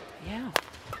everything. Yeah.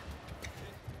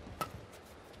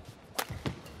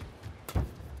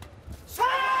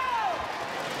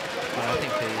 Well, I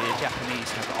think the Japanese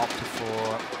have opted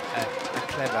for a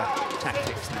clever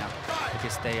tactics now,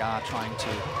 because they are trying to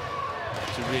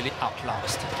really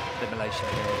outlast the Malaysian.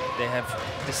 They have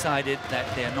decided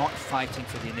that they are not fighting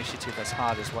for the initiative as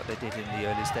hard as what they did in the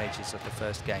early stages of the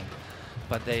first game,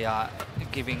 but they are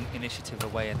giving initiative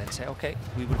away and then say, okay,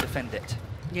 we will defend it.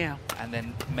 Yeah. And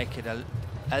then make it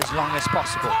as long as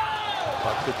possible.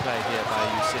 But good play here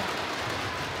by Yu-sin.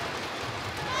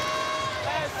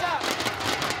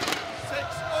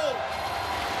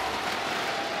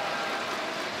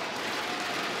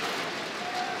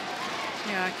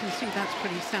 Yeah, I can see that's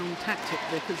pretty sound tactic,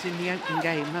 because in the opening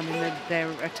game, I mean,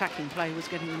 their attacking play was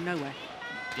getting them nowhere.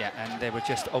 Yeah, and they were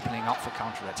just opening up for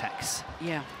counter-attacks.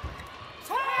 Yeah.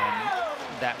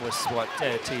 And that was what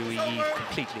TEO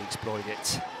completely exploited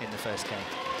in the first game.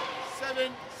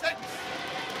 7-6.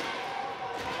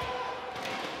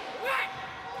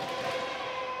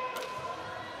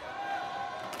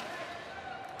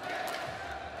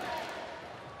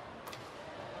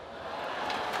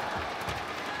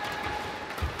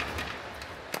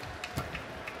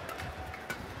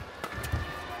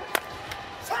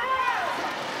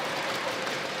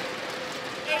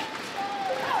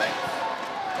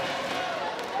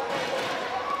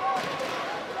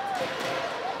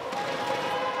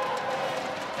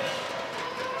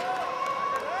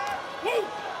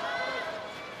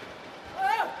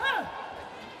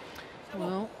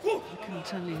 Well, I can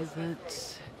tell you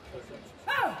that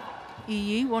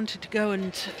EU wanted to go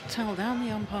and tell down.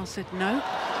 The umpire said no.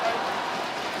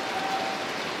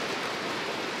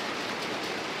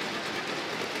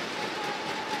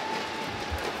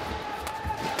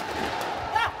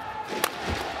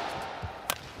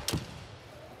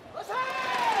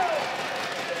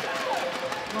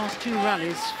 Last two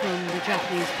rallies from the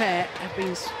Japanese pair have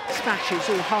been smashes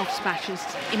or half smashes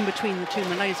in between the two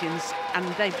Malaysians, and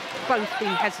they've both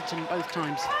been hesitant both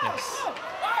times. Yes.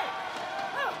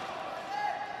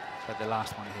 But the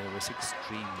last one here was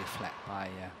extremely flat by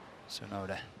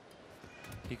SONODA.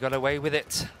 He got away with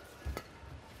it.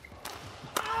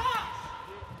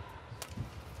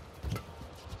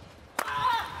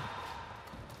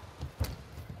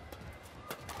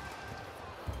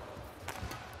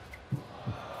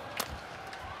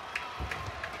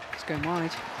 It's going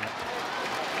wide. Yep.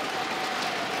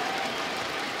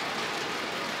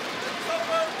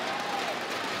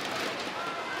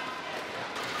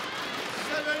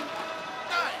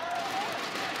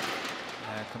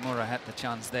 KAMURA had the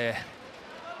chance there,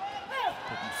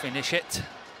 didn't finish it,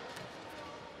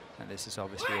 and this is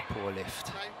obviously a poor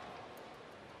lift.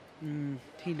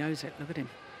 He knows it, look at him.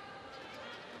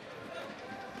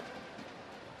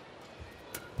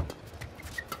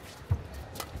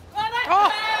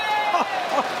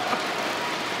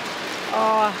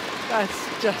 Oh,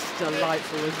 that's just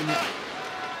delightful, isn't it?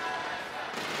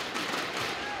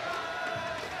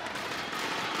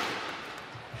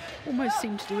 Almost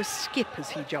seemed to do a skip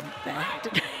as he jumped there.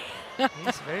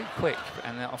 He's very quick,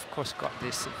 and of course got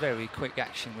this very quick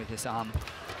action with his arm.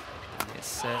 And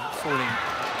it's fooling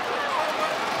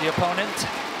the opponent.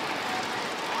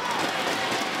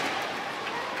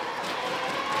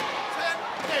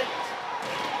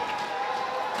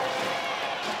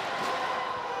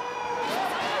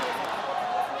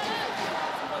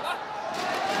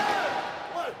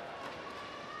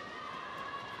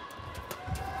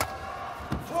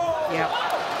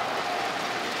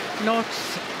 Not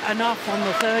enough on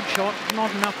the third shot,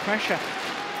 not enough pressure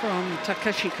from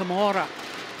Takeshi KAMURA.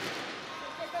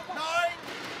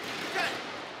 9-10.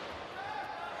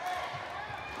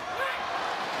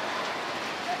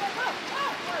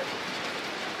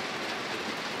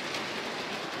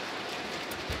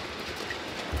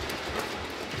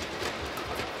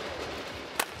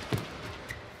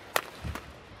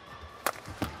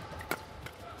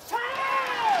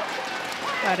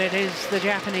 But it is the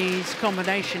Japanese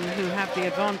combination who have the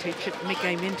advantage at the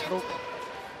mid-game interval.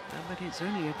 But it's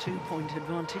only a 2-point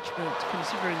advantage, but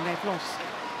considering they've lost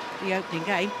the opening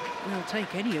game, they'll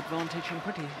take any advantage, I'm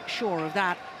pretty sure of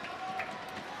that.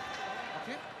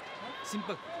 Okay,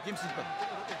 simple, game simple.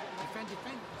 Defend,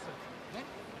 defend.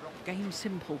 Game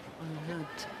simple, I heard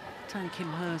Tan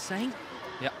Kim He saying.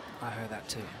 Yep, I heard that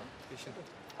too.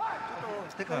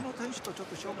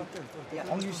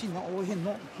 Only you see not over here,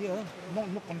 not here,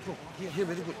 not control. Here,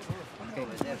 very good. Okay,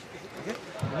 okay.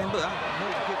 Remember, no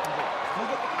control.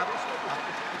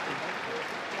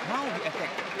 Now we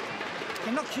attack.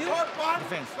 Cannot kill.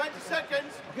 Defense. 20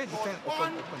 seconds. Okay, defense.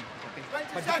 Open. Okay.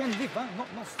 But defense leave, not.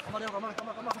 Come on.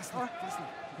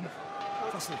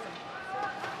 Fastly.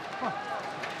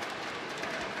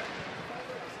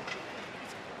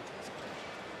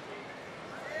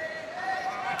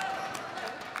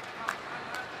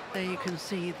 There you can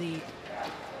see the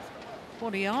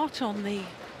body art on the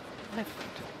left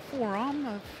forearm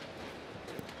of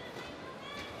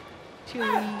TEO.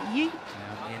 On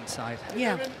the inside.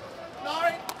 Yeah.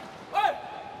 9, 1,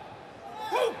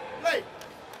 2, play.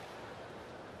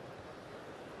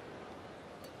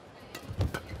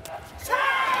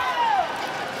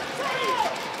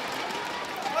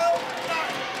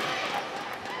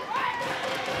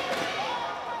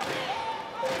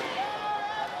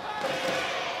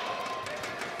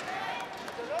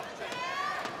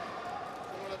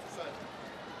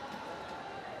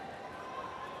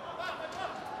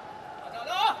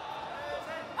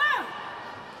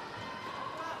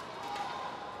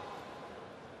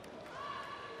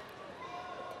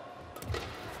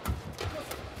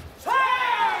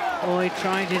 Oh, he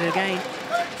tried it again.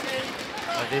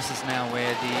 But this is now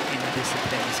where the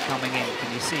indiscipline is coming in.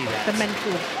 Can you see that? The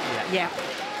mental, yeah.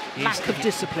 Lack of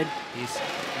discipline. He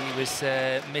was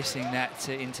missing that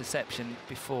interception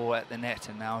before at the net,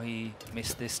 and now he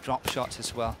missed this drop shot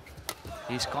as well.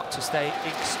 He's got to stay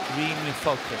extremely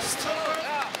focused.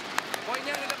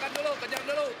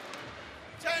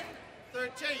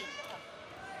 10-13.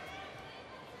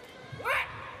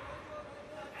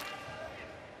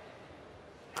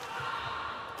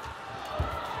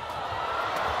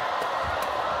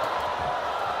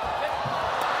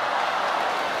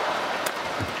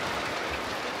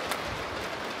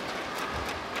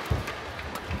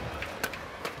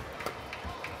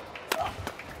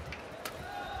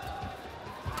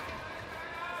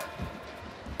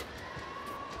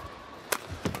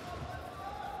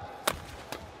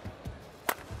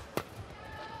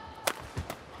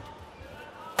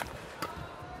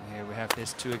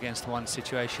 This 2-against-1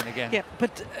 situation again. Yeah,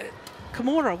 but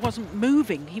KAMURA wasn't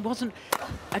moving. He wasn't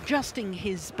adjusting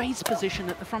his base position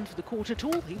at the front of the court at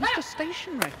all. He was just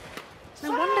stationary. It's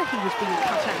no wonder he was being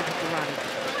cut out of the rally.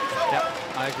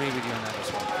 Yep, I agree with you on that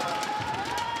as well.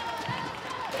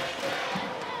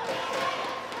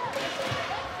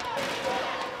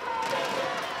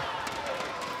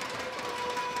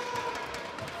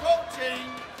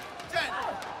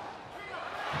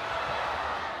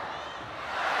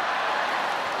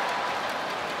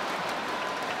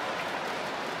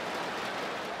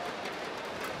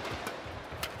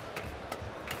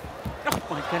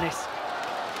 My goodness.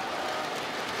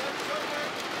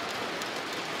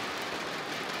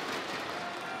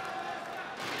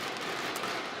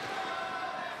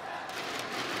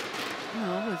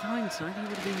 Well, with hindsight, he would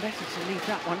have been better to leave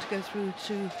that one to go through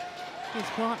to his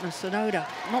partner, SONODA.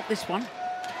 Not this one,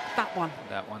 that one.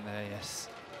 That one there, yes.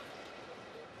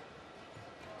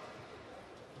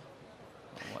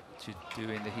 What you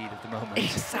do in the heat of the moment.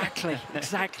 Exactly,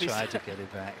 exactly. Try to get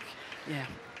it back. Yeah.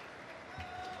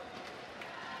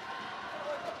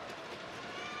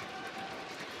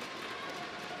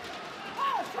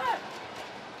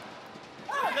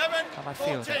 Well, I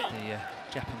feel that the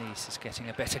Japanese is getting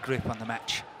a better grip on the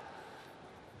match.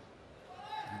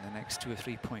 And the next 2 or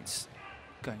 3 points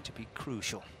going to be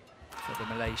crucial for the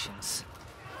Malaysians.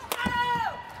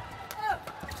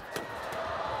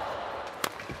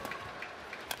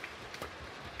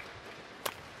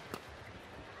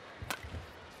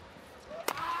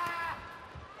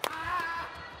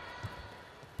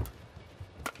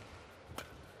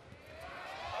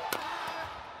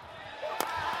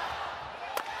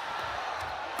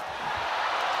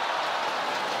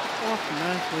 What on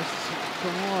earth was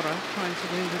KAMURA trying to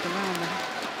do with around the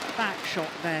back shot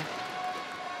there?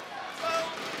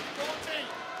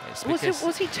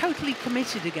 Was he totally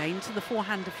committed again to the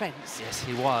forehand defence? Yes,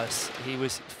 he was. He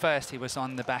was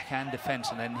on the backhand defence,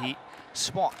 and then he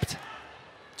swapped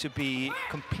to be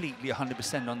completely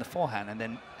 100% on the forehand, and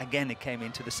then again it came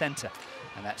into the centre,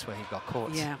 and that's where he got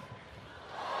caught. Yeah.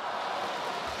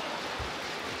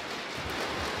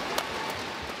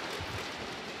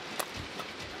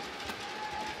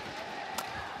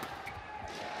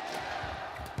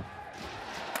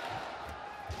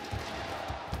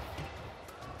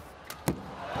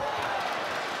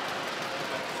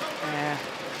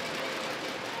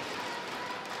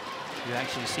 You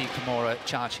actually see KAMURA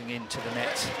charging into the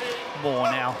net more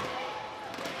now.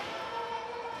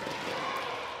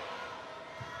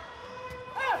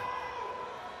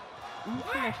 An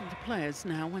awful lot of the players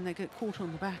now, when they get caught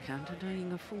on the backhand, are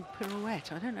doing a full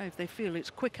pirouette. I don't know if they feel it's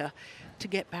quicker to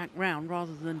get back round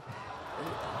rather than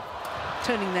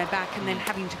turning their back and then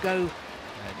having to go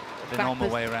the normal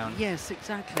way around. Yes,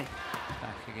 exactly.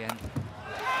 Back again.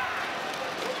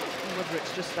 Whether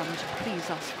it's just done to please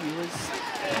us viewers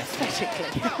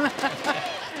aesthetically.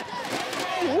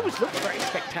 It always looks very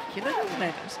spectacular, doesn't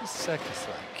it? This is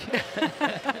circus-like.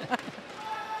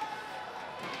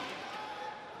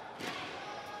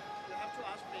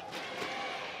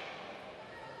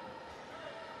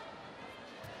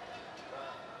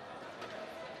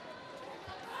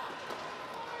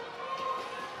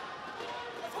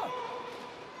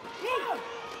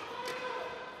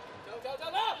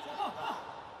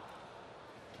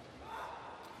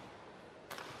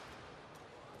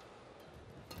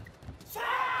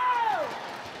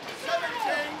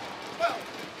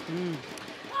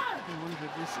 I wonder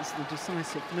if this is the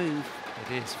decisive move.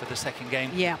 It is for the second game.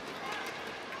 Yeah.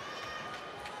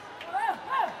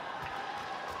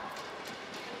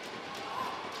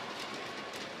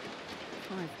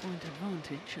 Five-point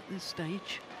advantage at this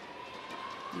stage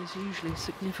is usually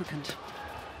significant.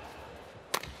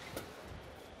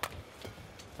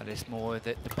 But it's more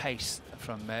that the pace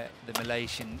from the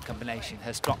Malaysian combination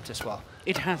has dropped as well.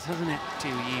 It has, hasn't it? TEO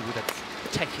would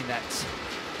have taken that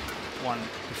one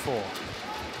before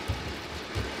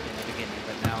in the beginning,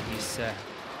 but now he's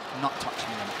not touching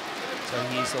them. So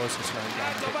he's also slowing down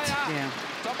a bit. Yeah.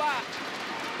 Coba.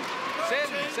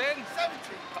 Sen.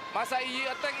 Masa iyi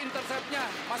attack interceptnya.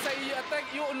 Masa iyi attack,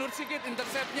 yuk undur sikit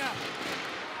interceptnya.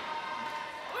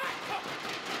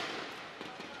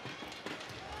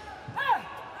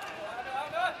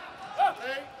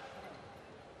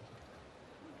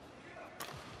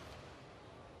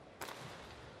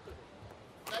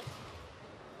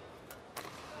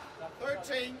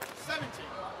 I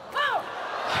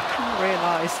didn't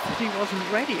realise that he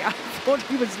wasn't ready. I thought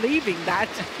he was leaving that.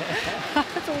 I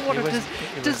thought, what a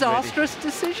disastrous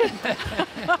decision.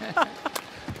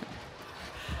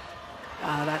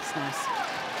 Ah, that's nice.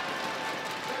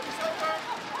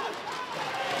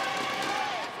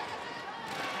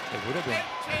 It would have been.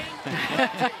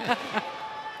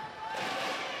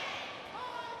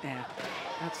 Yeah,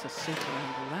 that's a super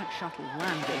angle. That shuttle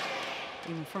landed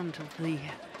in front of the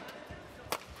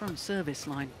front service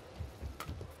line.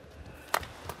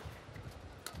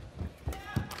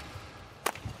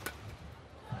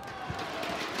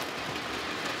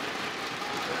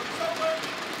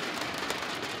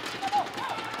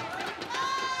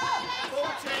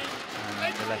 And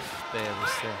on the left there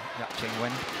was Yap Cheng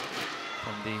Wen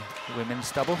from the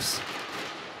women's doubles.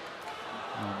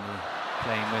 Normally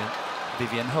playing with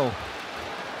Vivian Ho.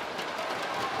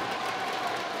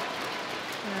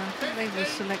 Yeah, I think they were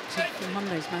selected for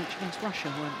Monday's match against Russia,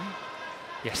 weren't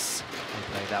they? Yes, they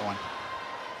played that one.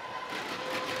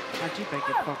 I do beg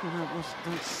your pardon,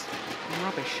 that's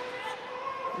rubbish.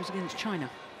 It was against China.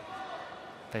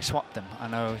 They swapped them. I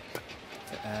know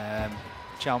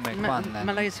Chao Mei Kwan and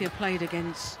Malaysia played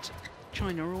against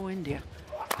China or India.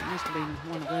 It must have been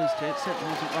one of those two. It certainly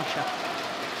wasn't Russia.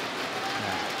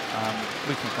 Yeah,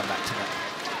 we can come back to that.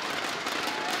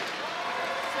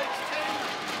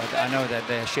 But I know that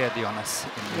they shared the honours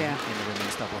in the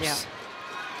women's doubles. Yeah.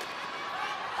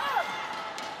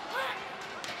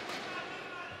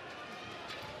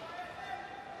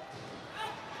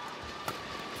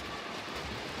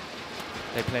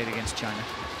 They played against China.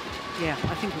 Yeah,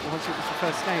 I think it was. It was the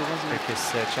first day, wasn't it?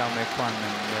 Because Chao Mei Kwan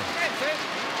and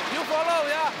You follow,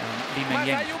 yeah. Li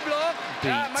Mengying you block.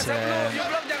 beat You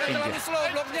block, jangan terlalu slow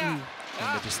blocknya.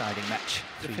 in the deciding match,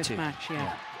 3-2. The fifth match,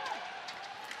 yeah.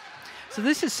 So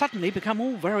this has suddenly become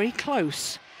all very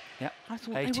close. Yep, I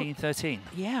thought 18-13.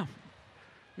 Yeah.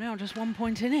 Now just 1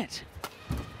 point in it.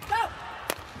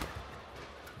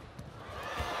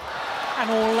 And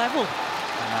all level.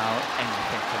 And now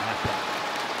anything can happen.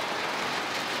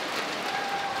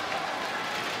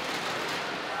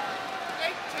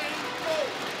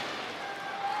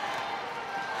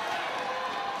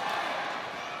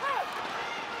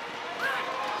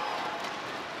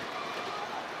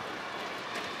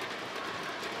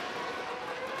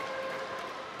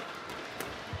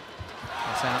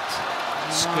 Out.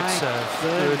 Good serve,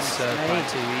 good serve by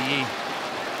TEO.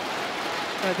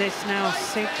 But there's now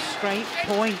 6 straight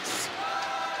points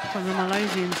for the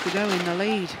Malaysians to go in the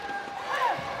lead.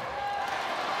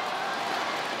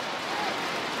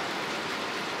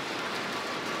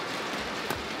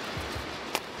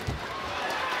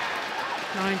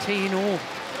 (19-all).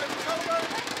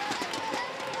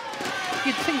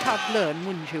 You'd think I'd learn,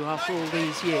 wouldn't you, after all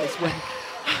these years, when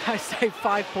I say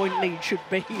 5-point lead should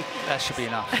be. That should be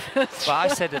enough. But I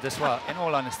said it as well. In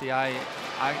all honesty, I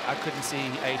couldn't see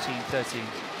 18-13.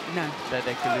 No. That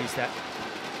they could lose that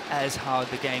as how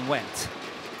the game went.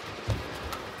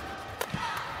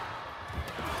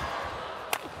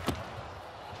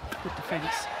 Good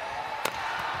defence.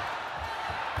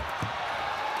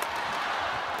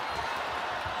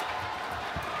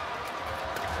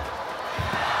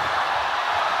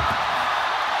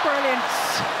 Brilliant.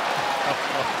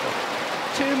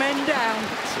 2 men down.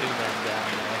 2 men down,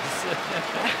 yes.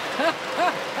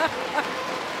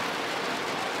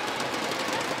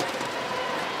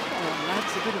 Come on,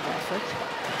 lads, a bit of effort.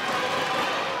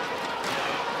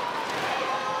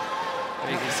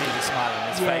 You can see the smile on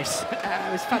his face.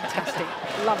 It was fantastic.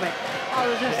 Love it. I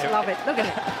just love it. Look at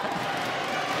it.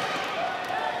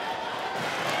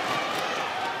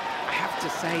 I have to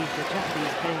say, the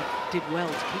Japanese pair did well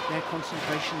to keep their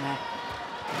concentration there.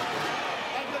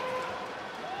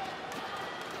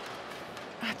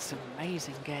 That's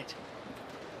amazing, Get.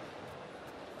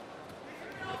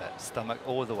 With that stomach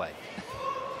all the way.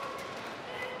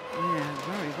 Yeah,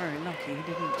 very, very lucky he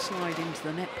didn't slide into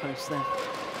the net post there.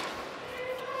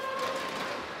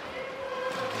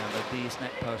 Yeah, but these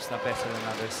net posts are better than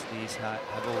others. These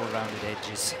have all rounded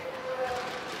edges.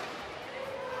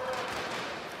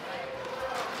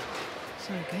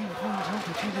 So game point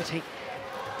opportunity.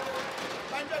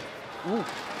 Oh,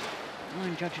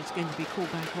 line judge is going to be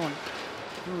called back on.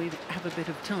 Will we have a bit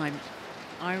of time?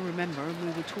 I remember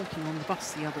we were talking on the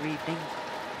bus the other evening,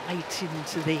 late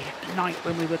into the night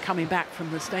when we were coming back from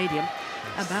the stadium,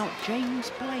 about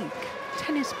James Blake,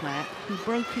 tennis player who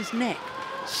broke his neck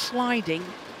sliding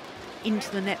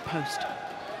into the net post.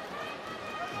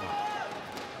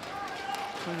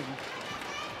 Incredible.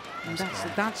 And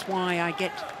that's why I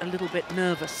get a little bit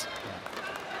nervous.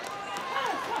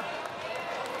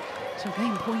 So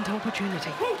game point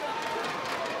opportunity. Game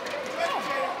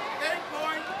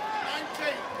point,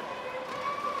 19.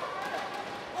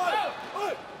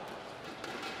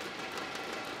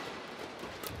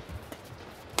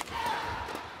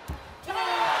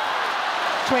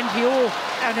 20 all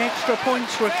and extra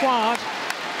points required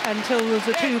until there's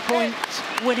a 2-point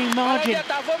winning margin.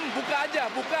 Buka aja,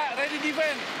 buka, ready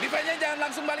defend. Defense-nya jangan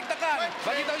langsung balik tekan.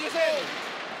 Bagi tahu Yusin.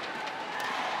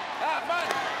 Man.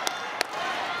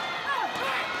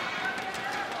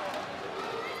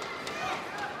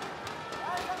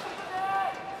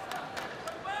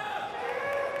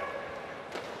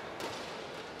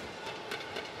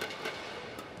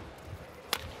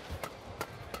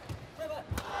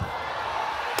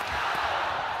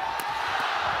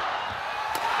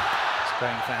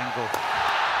 Going for angle.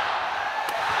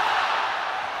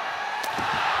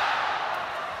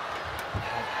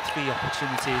 Had 3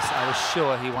 opportunities. I was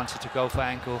sure he wanted to go for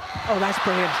angle. Oh, that's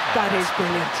brilliant. That is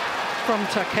brilliant. From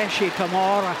Takeshi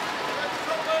KAMURA.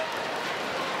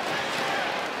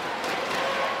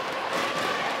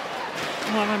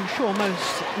 Well, I'm sure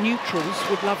most neutrals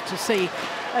would love to see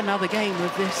another game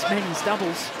of this men's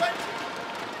doubles.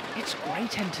 It's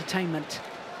great entertainment.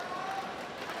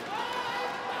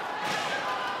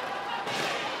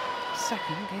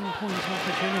 Second game point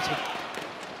opportunity.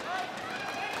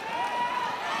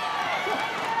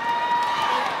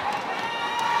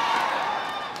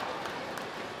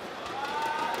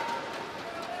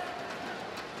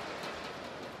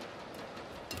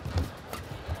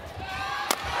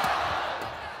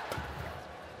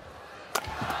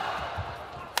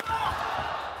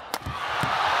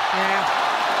 Yeah,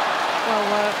 well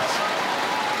worked.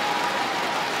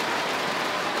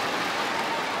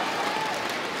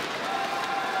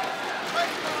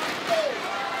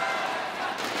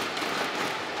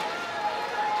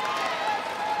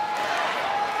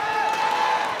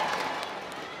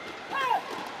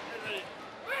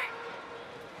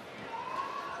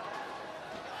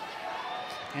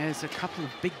 There's a couple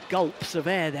of big gulps of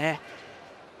air there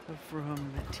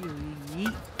from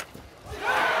TEO.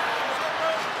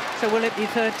 So will it be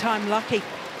third time lucky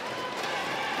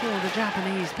for the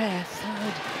Japanese pair?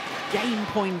 Third game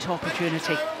point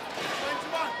opportunity.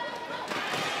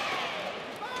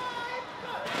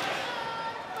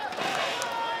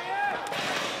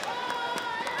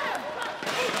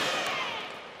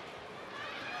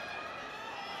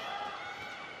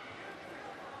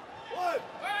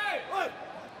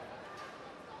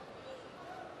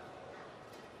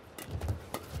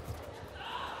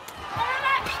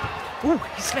 Ooh,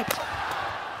 he slipped.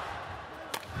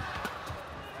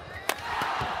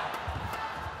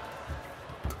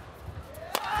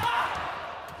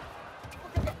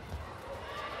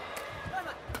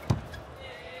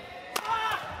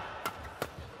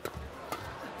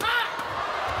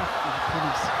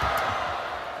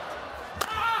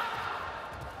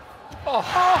 Oh,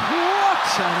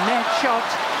 what a net shot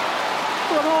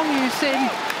from Yusin.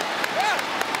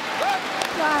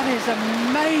 That is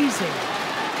amazing.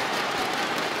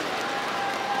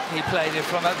 He played it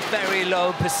from a very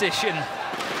low position.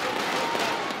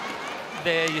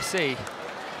 There you see,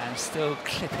 and still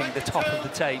clipping the top of the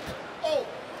tape.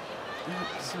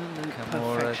 Absolute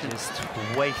KAMURA perfection. just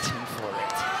waiting for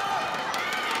it.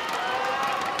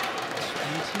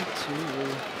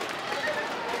 22.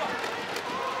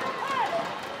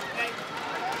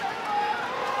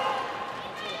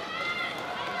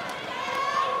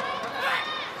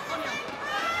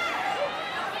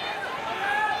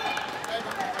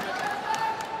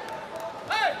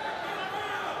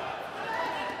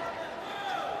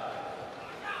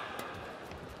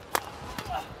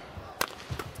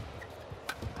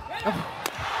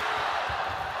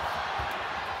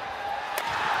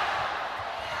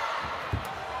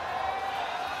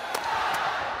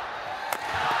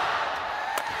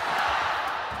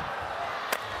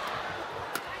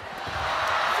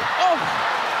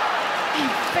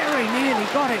 Very nearly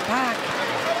got it back.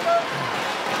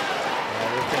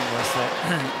 thing was that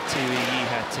TEO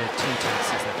had 2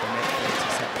 chances at the net for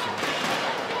interception.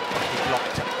 He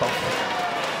blocked both of them,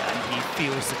 and he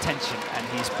feels the tension, and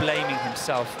he's blaming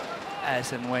himself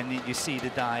as and when you see the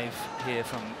dive here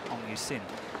from Ong Yu-sin.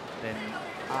 Then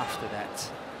after that,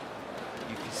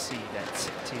 you can see that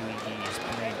TEO is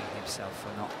blaming himself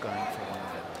for not going for one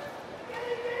of them.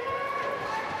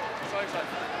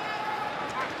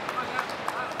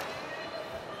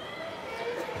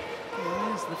 Well,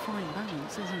 there's the fine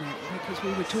balance, isn't it? Because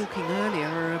we were talking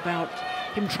earlier about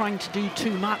him trying to do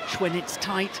too much when it's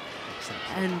tight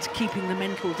and keeping the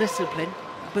mental discipline,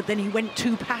 but then he went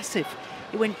too passive.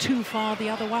 He went too far the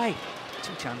other way.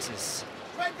 2 chances,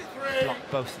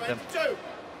 blocked both of them.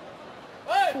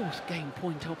 4th game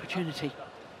point opportunity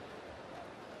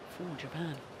for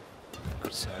Japan.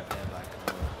 Good serve there by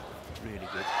KAMURA, really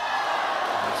good.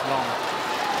 And it's long.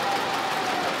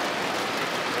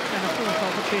 And a 4th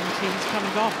opportunity is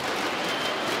coming off.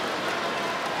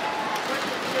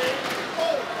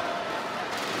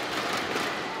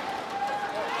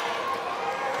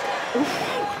 Oof,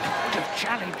 would have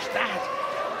challenged that.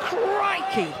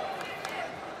 Crikey!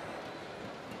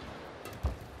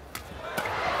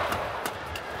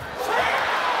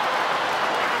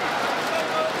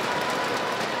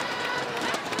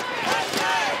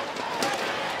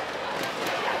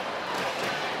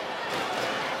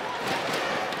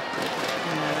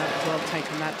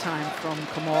 Taken that time from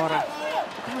KAMURA.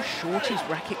 Look how short his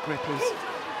racket grip is.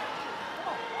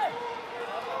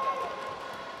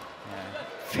 Yeah.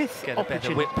 5th Get a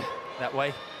better opportunity. whip that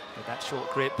way with that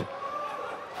short grip.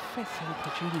 5th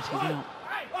opportunity now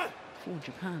for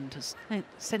Japan to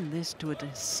send this to a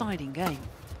deciding game.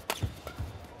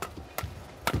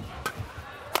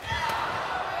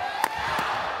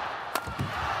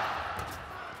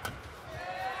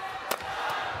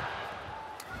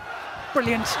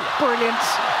 Brilliant, brilliant.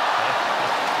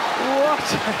 What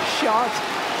a shot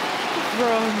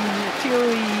from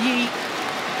TEO.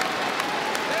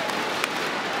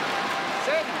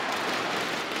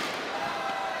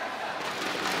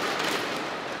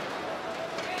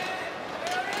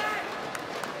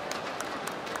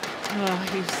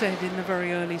 He said in the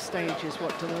very early stages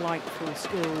what delightful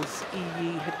skills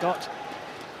EE had got,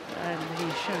 and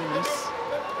he's shown us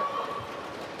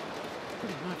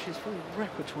pretty much his full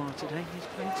repertoire today. He's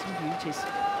played some beauties.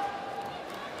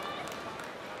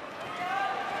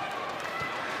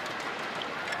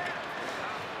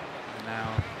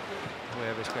 Now,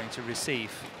 whoever's going to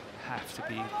receive have to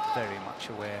be very much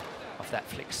aware of that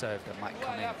flick serve that might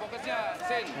come in. Yeah,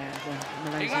 the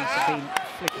Malaysians have been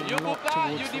flicking a lot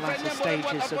towards the latter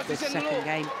stages of this 2nd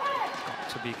game. Got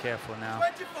to be careful now.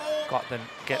 Got to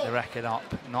get the racket up,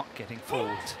 not getting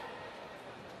fooled.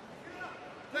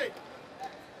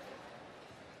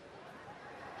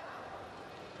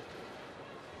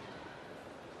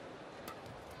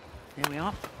 Here we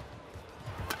are.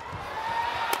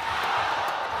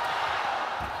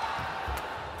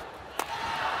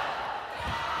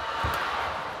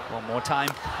 One more time,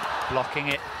 blocking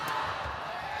it.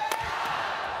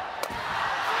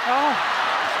 Oh,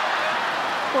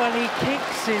 well, he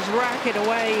kicks his racket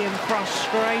away in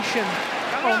frustration.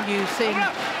 Ong Yu-sin.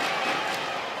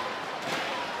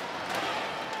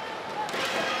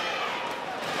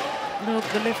 Look,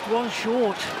 the lift was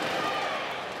short.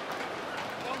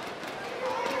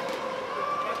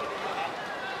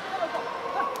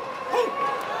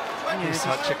 He's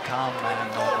such a calm man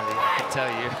normally, I can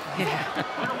tell you. Yeah.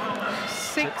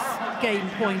 6th game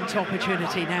point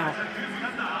opportunity now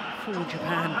for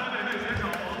Japan.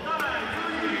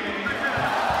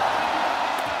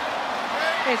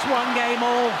 It's 1 game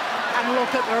all, and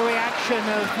look at the reaction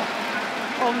of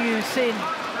Ong Yu-sin.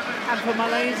 And for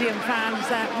Malaysian fans,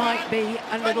 that might be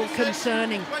a little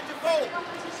concerning.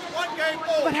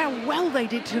 But how well they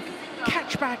did to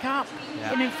catch back up,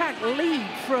 and in fact lead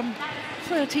from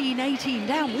 13-18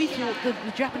 down. We thought that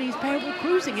the Japanese pair were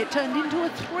cruising. It turned into a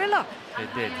thriller. It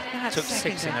did. That Took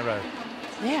 6 in a row.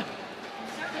 Yeah.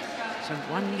 So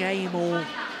 1 game all.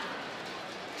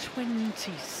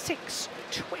 26-24.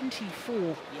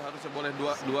 You harusnya boleh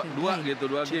dua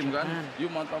gitu, 2 game kan. You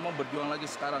mau berjuang lagi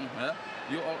sekarang ya.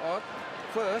 You all out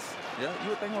first ya.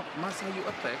 You tengok masa you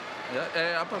attack ya.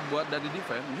 Buat dari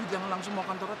defense. You jangan langsung mau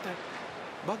counter attack.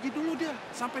 Bagi dulu dia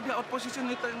sampai dia out position,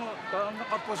 kita tengok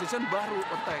out position baru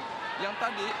attack. Yang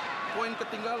tadi poin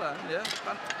ketinggalan ya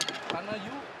kan karena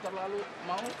you terlalu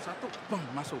mau satu bang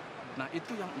masuk. Nah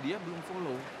itu yang dia belum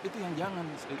follow, itu yang jangan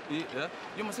ya.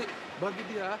 You masih bagi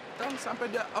dia kan sampai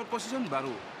dia out position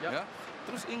baru ya.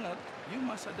 Terus ingat, you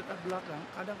masa dekat belakang,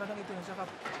 kadang-kadang itu yang cakap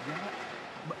jangan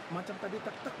macam tadi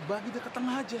tek-tek bagi dia ke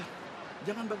tengah aja.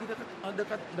 jangan bagi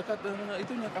dekat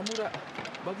itunya Kamura,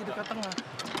 bagi dekat tengah.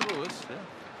 Terus ya,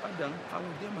 kadang kalau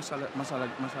dia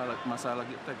masalah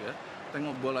lagi attack ya,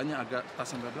 tengok bolanya agak tas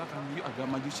sampai belakang, you agak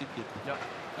maju sedikit. Ya.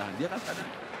 Nah, dia kan kadang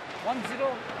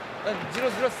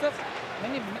 0-0 serve.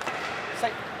 Many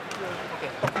side. Okay,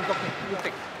 talking. You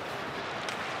take.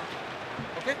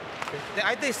 Okay. The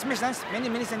idea is smash dance. Many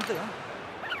center.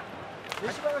 レ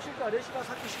シバーが集中、レシバー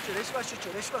さっき集中、レシバー集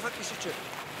中、レシバーさっき集中。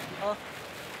あ、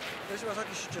レシバーさっ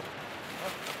き集中。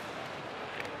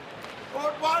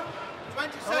Court 1,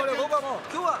 20 seconds. 僕はもう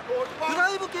今日はドラ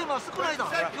イブゲームは少ないだ。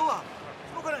今日は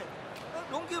すごくない。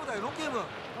ロンゲームだよ、ロンゲーム。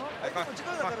相手の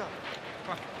力だから。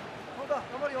ほら、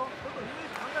頑張るよ。考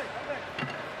え。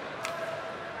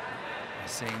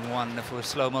 Seeing wonderful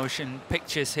slow motion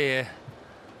pictures here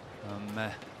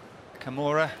from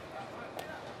KAMURA.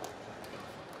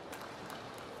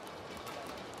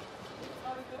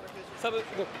 And we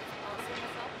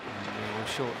will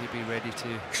shortly be ready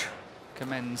to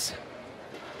commence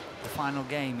the final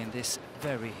game in this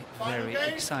very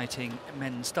exciting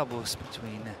men's doubles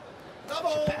between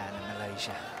Japan and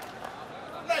Malaysia.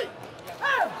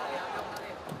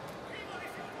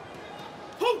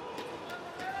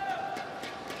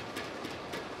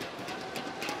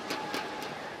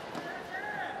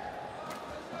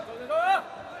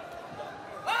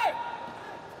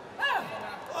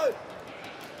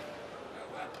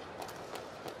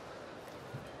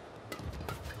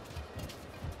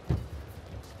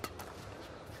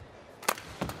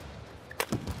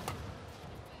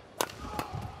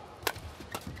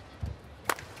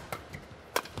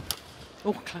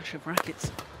 Oh, clash of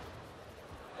rackets.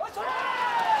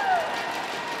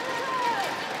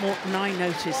 Morton, I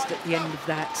noticed at the end of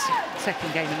that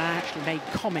second game, and I actually made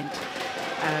comment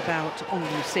about ONG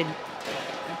Sin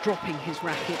dropping his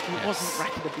racket. It wasn't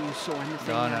racket abuse or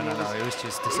anything. No, it was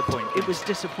just disappointment. It was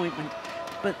disappointment.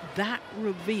 But that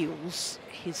reveals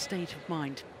his state of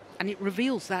mind. And it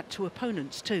reveals that to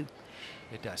opponents too.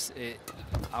 It does.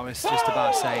 I was just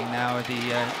about saying now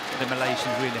the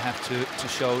Malaysians really have to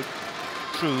show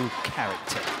true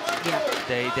character. Yeah.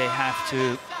 They have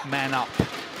to man up,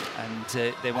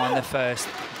 and they won the first,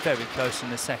 very close in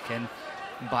the second,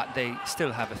 but they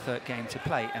still have a third game to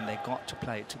play, and they got to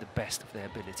play it to the best of their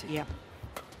ability. Yeah.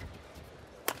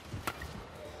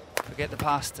 Forget the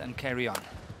past and carry on.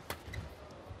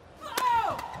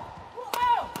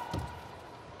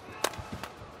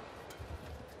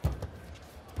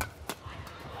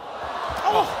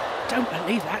 Oh, don't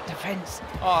believe that defence.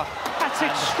 Oh, that's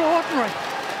extraordinary.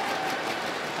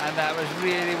 And that was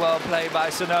really well played by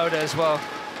SONODA as well.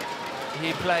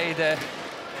 He played a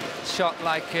shot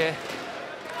like TEO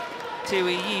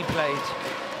played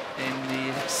in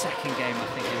the second game, I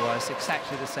think it was.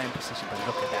 Exactly the same position, but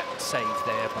look at that save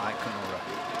there by KAMURA.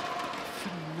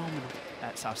 Phenomenal.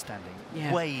 That's outstanding.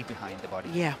 Yeah. Way behind the body.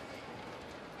 Yeah.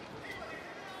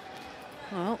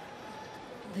 Well,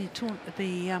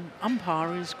 the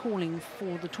umpire is calling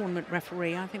for the tournament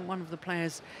referee. I think one of the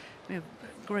players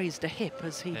grazed a hip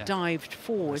as he dived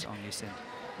forward.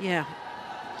 Yeah.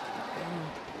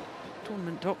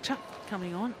 Tournament doctor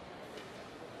coming on.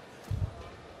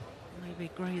 Maybe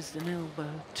grazed an elbow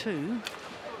too.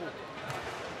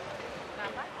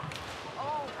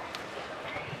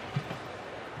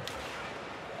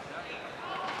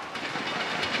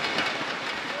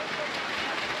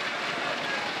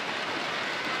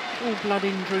 All blood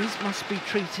injuries must be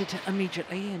treated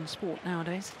immediately in sport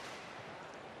nowadays.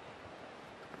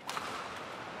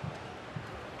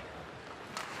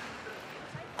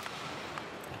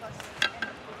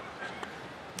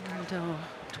 And our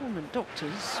tournament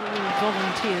doctors all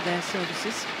volunteer their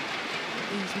services at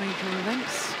these major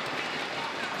events.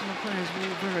 And the players are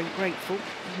all very grateful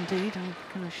indeed,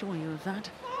 I can assure you of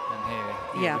that. And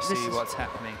here we see what's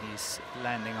happening. He's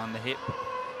landing on the hip,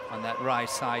 on that right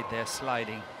side there,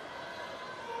 sliding.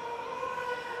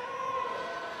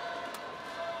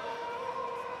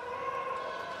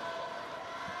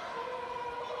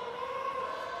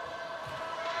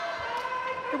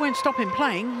 It won't stop him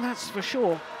playing, that's for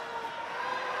sure.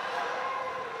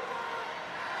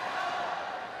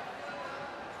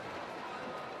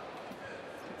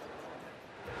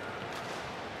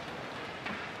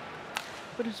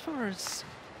 But as far as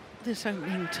this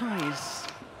opening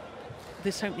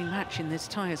match in this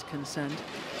tie is concerned,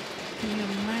 can you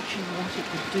imagine what it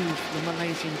would do for the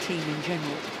Malaysian team in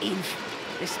general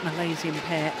if this Malaysian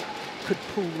pair could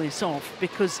pull this off?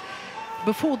 Because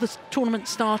before the tournament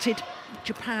started,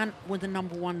 Japan were the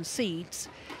 #1 seeds,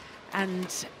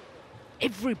 and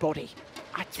everybody,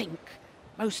 I think,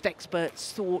 most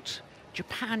experts thought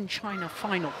Japan-China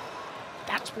final,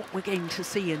 that's what we're going to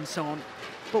see and so on.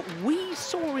 But we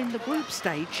saw in the group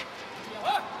stage,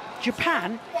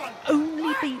 Japan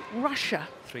only beat Russia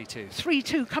 3-2.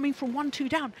 3-2, coming from 1-2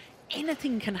 down.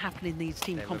 Anything can happen in these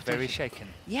team competitions. They were very shaken.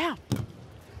 Yeah.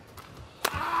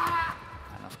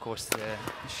 And of course, the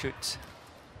shoot,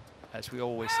 as we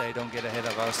always say, don't get ahead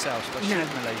of ourselves. But should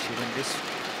Malaysia win this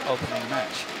opening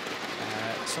match?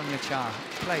 Sonia Cha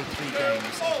played 3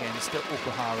 games against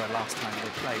Okuhara last time they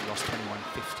played, lost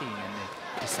 21-15 in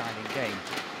the deciding game.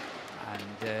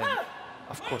 And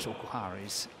of course, Okuhara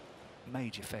is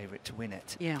major favourite to win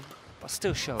it. Yeah. But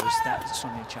still shows that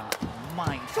Sonia Cha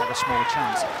might have a small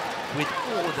chance with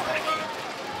all the backing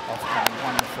of having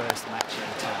won the first match in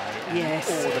the tie and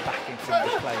all the backing from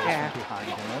the players from behind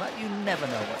and all that. You never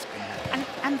know what's going to happen.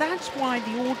 And that's why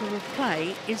the order of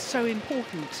play is so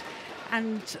important.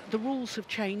 And the rules have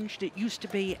changed. It used to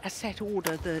be a set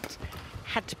order that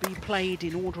had to be played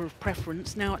in order of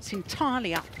preference. Now it's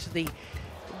entirely up to the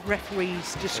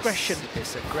referee's discretion.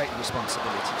 It's a great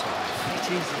responsibility to have.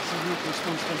 It is, it's a real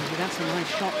responsibility. That's a nice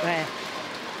shot there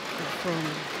from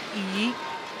Yi.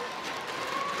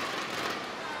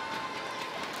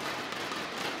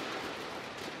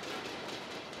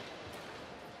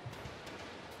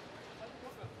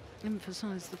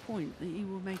 Emphasise the point that you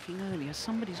were making earlier.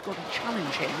 Somebody's got to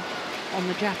challenge him on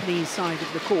the Japanese side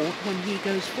of the court when he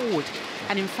goes forward.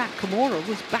 And in fact, KAMURA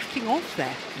was backing off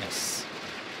there. Yes.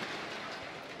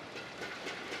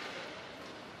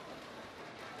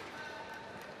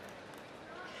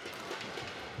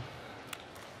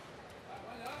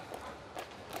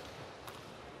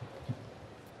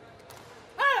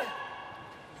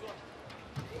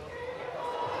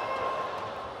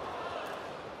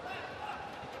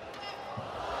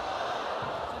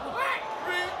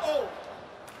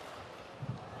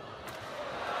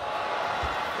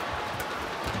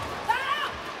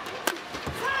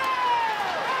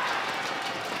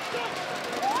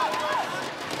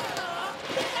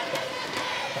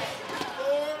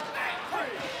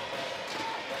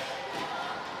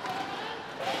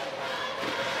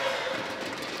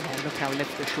 How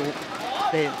left the short,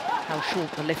 how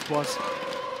short the lift was.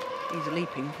 He's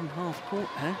leaping from half court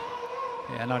there.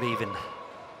 Yeah, not even.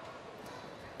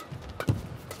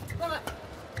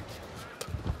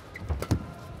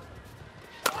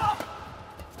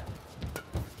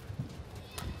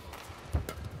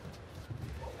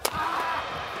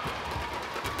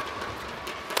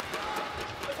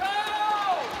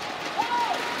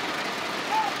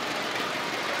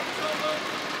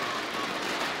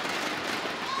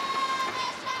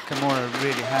 KAMURA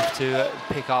really have to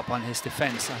pick up on his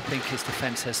defense. I think his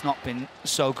defense has not been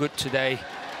so good today,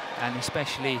 and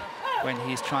especially when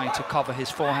he's trying to cover his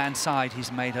forehand side,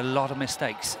 he's made a lot of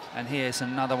mistakes. And here's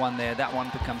another one there. That one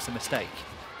becomes a mistake.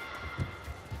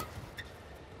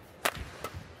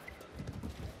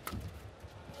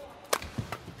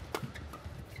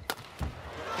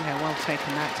 Yeah, well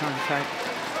taken that time, Folk.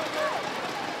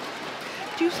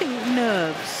 Do you think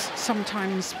nerves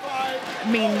sometimes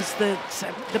means that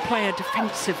the player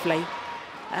defensively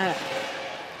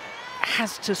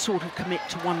has to sort of commit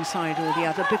to one side or the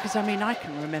other? Because, I mean, I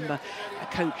can remember a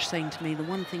coach saying to me, the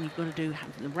one thing you've got to do,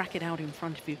 have the racket out in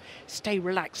front of you, stay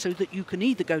relaxed so that you can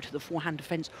either go to the forehand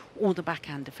defence or the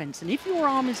backhand defence. And if your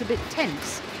arm is a bit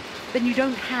tense, then you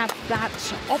don't have that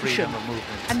option.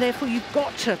 And therefore you've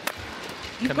got to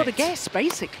guess,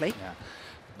 basically. Yeah.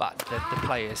 But the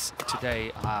players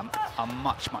today are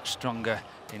much, much stronger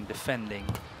in defending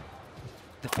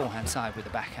the forehand side with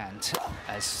the backhand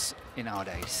as in our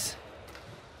days.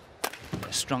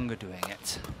 They're stronger doing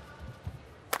it.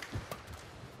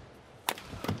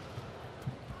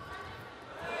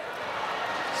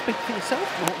 Speak for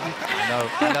yourself, Morten.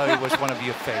 I know it was one of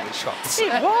your favourite shots.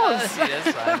 It was.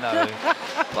 Yes, I know.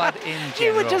 But in general...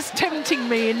 You were just tempting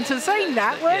me into saying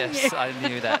that, weren't you? Yes, I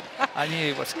knew that. I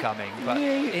knew it was coming, but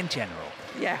in general.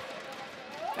 Yeah.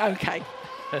 Okay.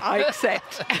 I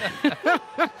accept.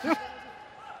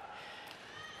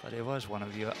 But it was one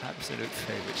of your absolute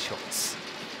favourite shots.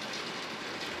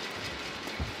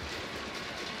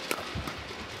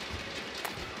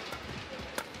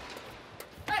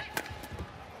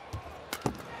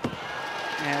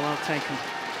 Yeah, well taken.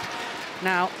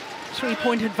 Now,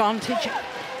 3-point advantage,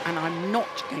 and I'm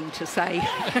not going to say.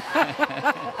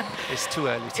 It's too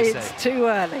early to say. It's too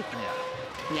early. Yeah.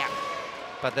 Yeah.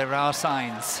 But there are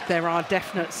signs. There are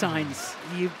definite signs.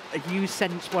 You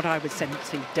sense what I was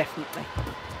sensing, definitely.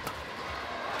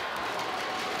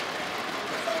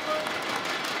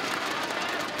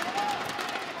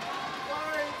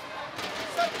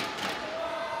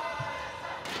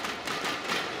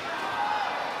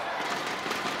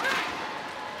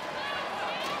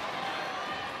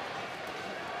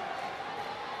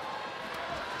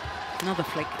 Another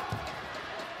flick.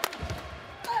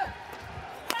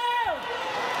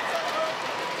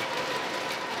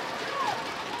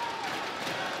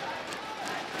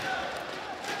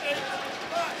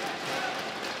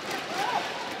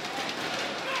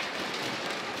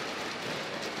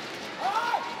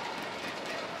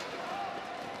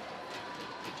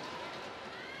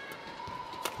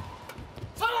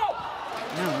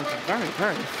 No, it's a very,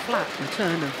 very flat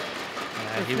return of.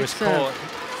 Yeah, he was caught,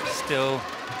 still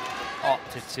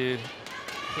opted to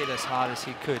hit as hard as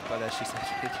he could, but as she said,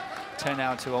 it turned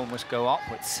out to almost go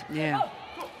upwards. Yeah.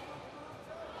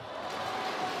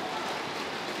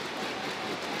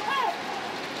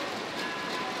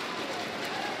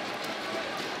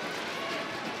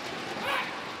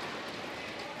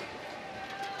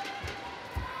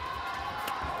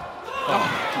 Oh,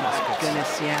 that's good.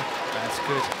 Goodness, yeah. That's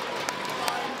good.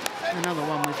 Another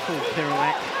one with full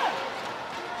pirouette.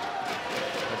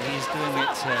 But he's doing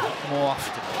it more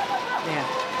often. Yeah.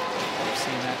 I've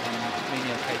seen that on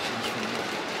many occasions from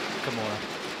KAMURA.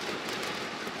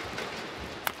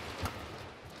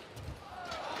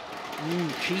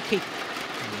 Cheeky.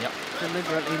 Yep.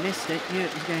 Deliberately missed it. Knew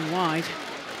it was going wide.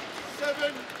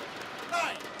 7-9.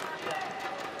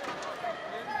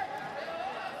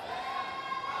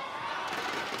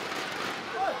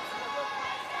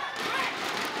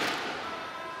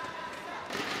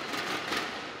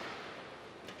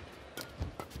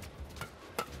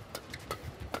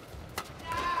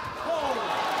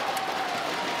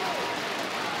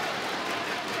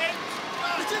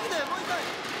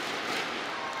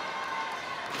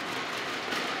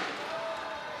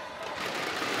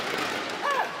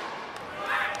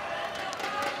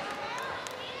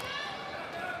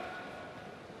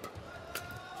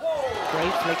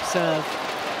 Great flick serve.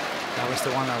 That was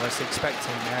the one I was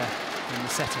expecting in the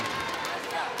setting.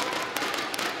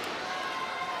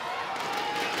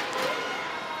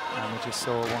 And we just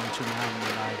saw Wang Junhan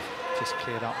and I just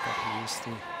cleared up that he is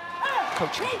the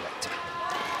coaching director.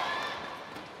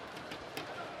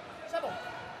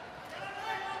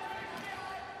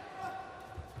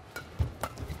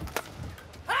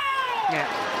 Yeah,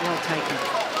 well taken.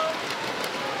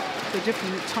 The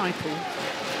different title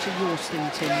to your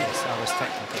stint in. Yes, I was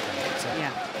technical director.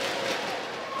 Yeah.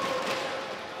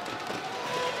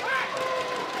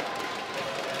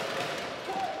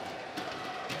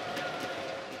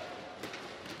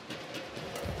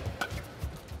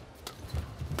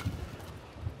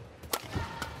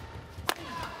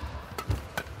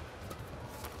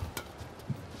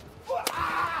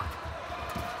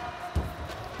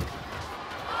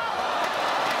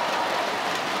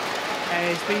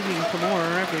 He's beating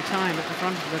KAMURA every time at the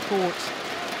front of the court.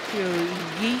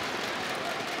 Yi.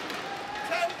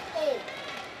 10-all.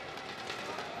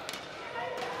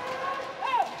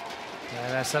 Yeah,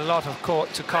 there's a lot of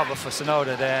court to cover for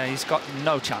Sonoda there. He's got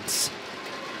no chance.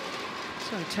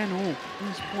 So 10-all.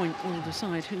 This point will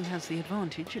decide who has the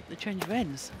advantage at the change of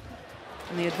ends.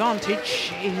 And the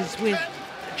advantage is with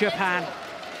Japan.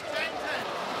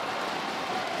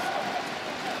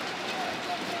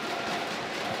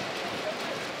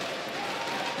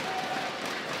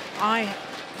 I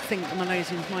think the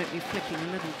Malaysians might be flicking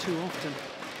a little too often.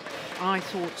 I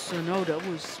thought Sonoda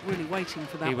was really waiting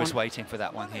for that one. He was waiting for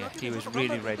that one here. He was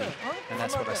really ready. And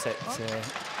that's what I said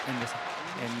in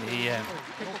the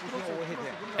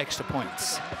extra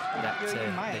points, that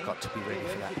they got to be ready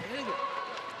for that.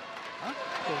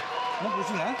 No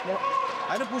pushing, huh?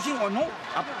 Either pushing or no,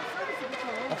 up.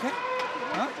 Okay?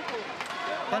 Huh?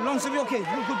 That long serve, okay.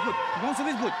 Good. Long serve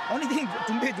is good. Only thing,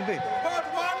 jumbe. Part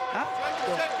 1, Huh?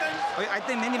 20 seconds. I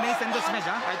think many center smash,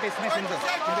 huh? I think smash center.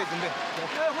 Jumbe.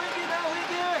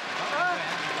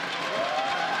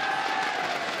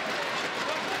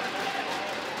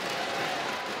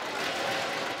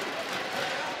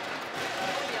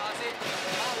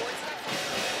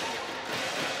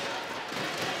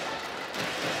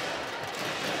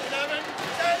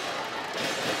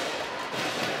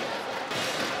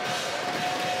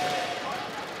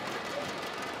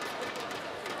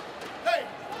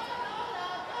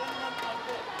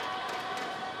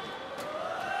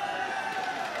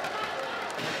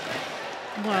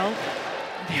 Well,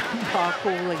 the umpire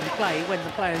calling play when the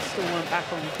players still weren't back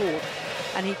on court,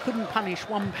 and he couldn't punish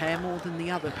one pair more than the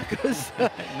other because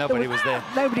Nobody was there.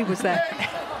 Nobody was there.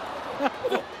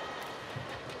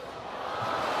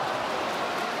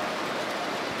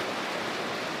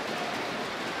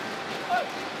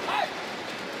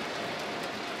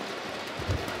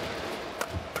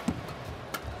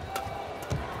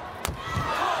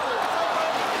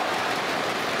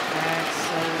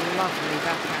 Lovely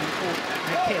backhand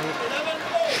kill.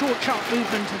 Short, sharp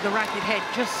movement of the racket head,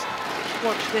 just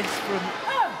watch this from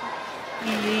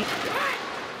Yi.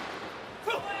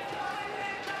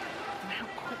 And how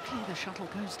quickly the shuttle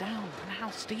goes down and how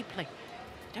steeply.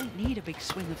 You don't need a big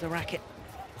swing of the racket.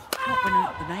 Not when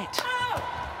at the net.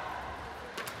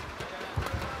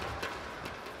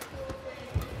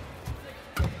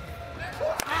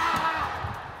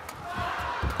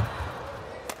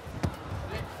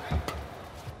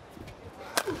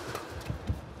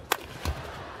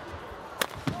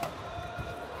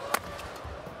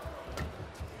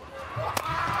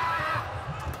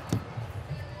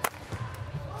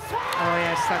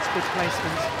 That's good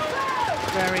placement.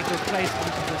 Very good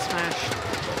placement of the smash.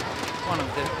 One of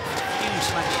the few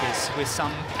smashes with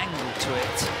some angle to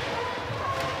it.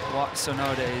 What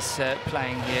Sonoda is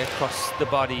playing here across the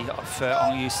body of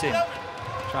Ong Yu-sin.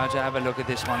 Try to have a look at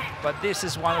this one. But this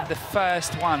is one of the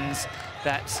first ones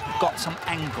that's got some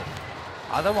angle.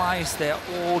 Otherwise, they're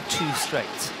all too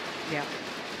straight. Yeah,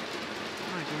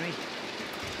 I agree.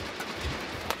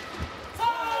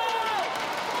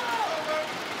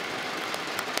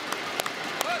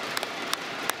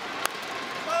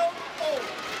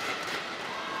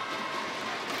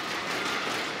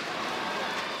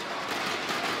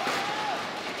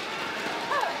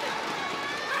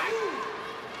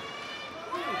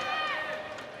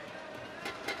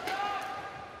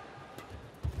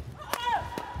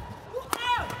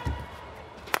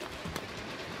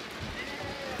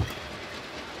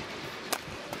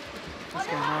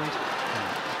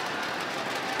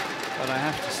 But I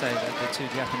have to say that the two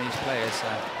Japanese players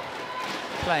are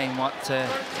playing what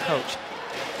coach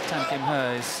Tan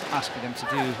Kim-He is asking them to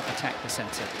do, attack the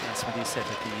center. That's what he said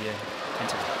at the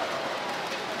interview.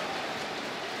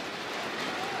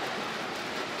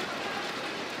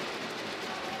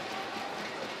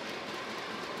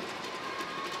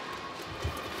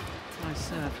 Nice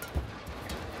serve.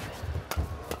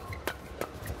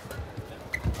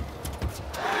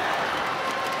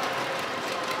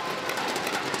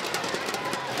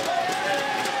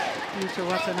 To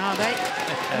Watanabe,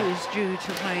 who is due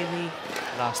to play the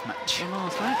last match.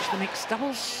 The mixed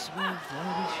doubles with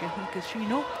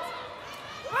Higashino.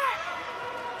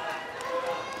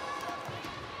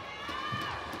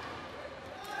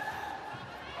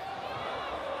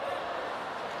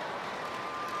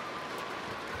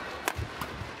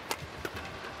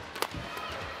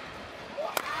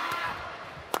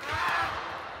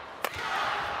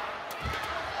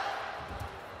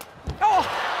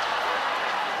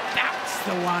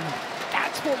 The one.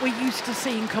 That's what we're used to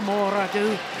seeing KAMURA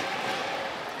do.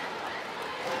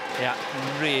 Yeah,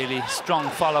 really strong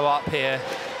follow-up here.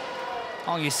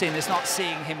 Ong Yu-sin is not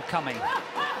seeing him coming.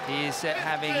 He's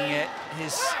having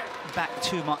his back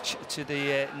too much to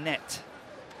the net,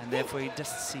 and therefore he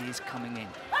doesn't see he's coming in.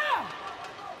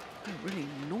 He really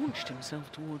launched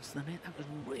himself towards the net. That was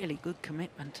really good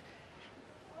commitment.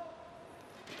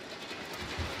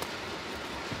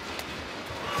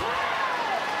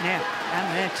 Yeah,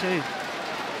 and there too.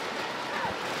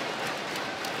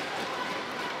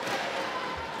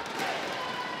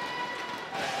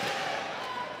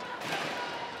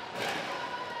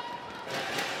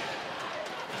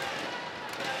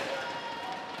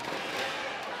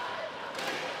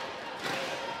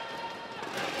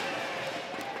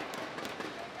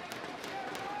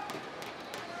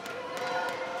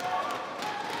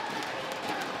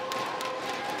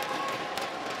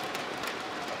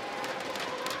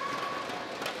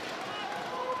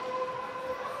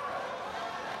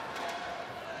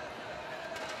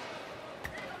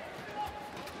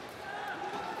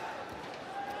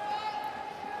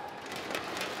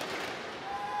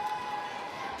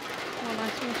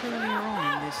 Earlier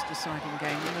on in this deciding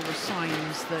game, there were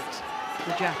signs that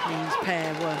the Japanese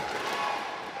pair were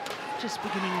just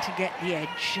beginning to get the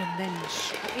edge, and then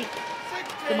straight,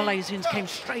 the Malaysians came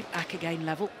straight back again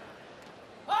level.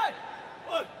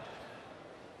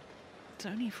 It's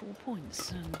only 4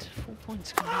 points, and 4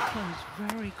 points can be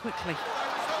closed very quickly.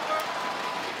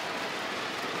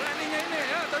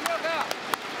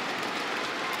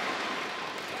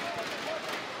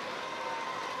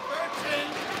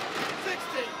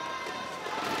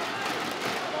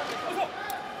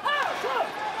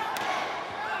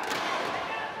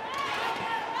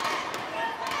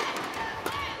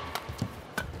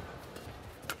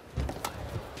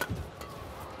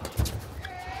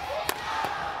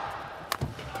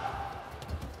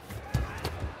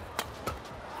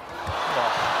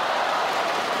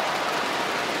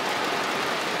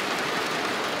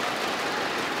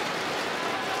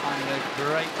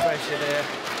 Great pressure there.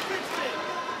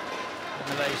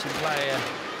 The Malaysian player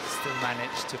still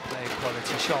managed to play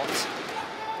quality shots.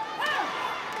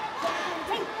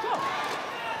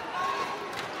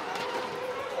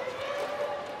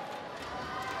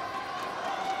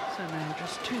 So now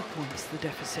just 2 points the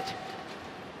deficit.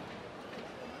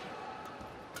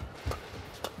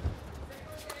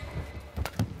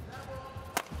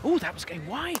 Oh, that was going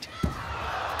wide.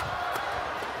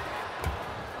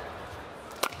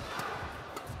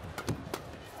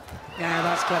 Yeah,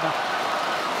 that's clever.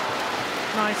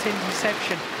 Nice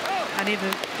interception, and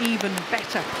even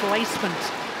better placement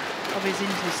of his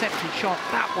intercepted shot.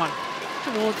 That one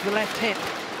towards the left hip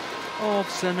of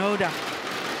SONODA.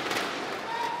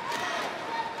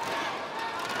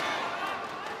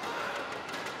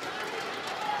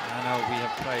 I know we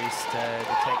have praised the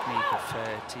technique of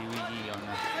TEO on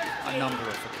a number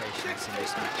of occasions in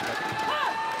this match, but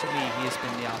to me he has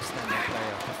been the outstanding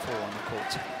player of the 4 on the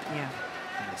court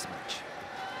in this match.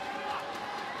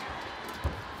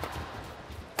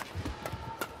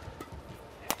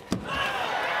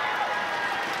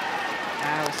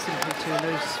 Now simply too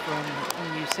loose from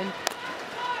Yusin.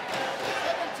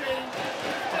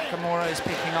 KAMURA is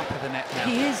picking up at the net now.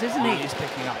 He is, isn't he? He is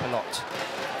picking up a lot.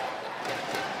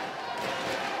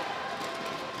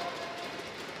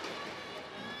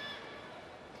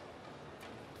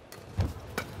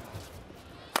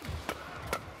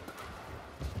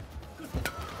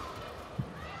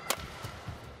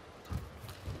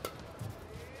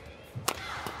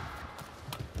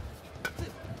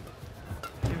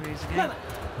 There he is again.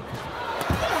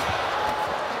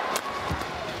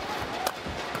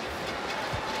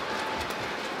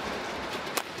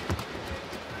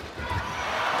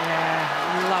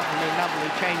 Lovely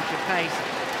change of pace.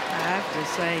 I have to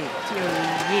say, TEO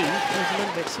was a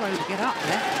little bit slow to get up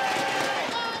there.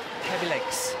 Heavy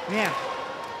legs. Yeah.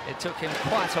 It took him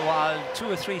quite a while,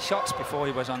 2 or 3 shots before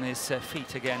he was on his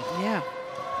feet again. Yeah,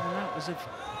 and that was of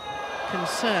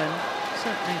concern,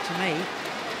 certainly to me.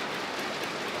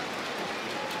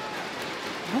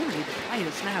 Normally the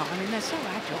players now, I mean, they're so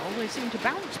agile, they seem to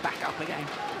bounce back up again.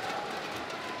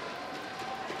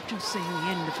 Just seeing the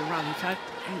end of the run, in fact,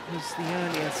 it was the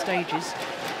earlier stages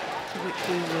to which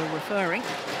we were referring.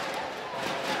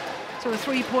 So a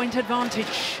 3-point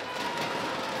advantage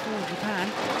for Japan.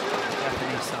 The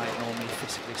Japanese side normally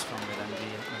physically stronger than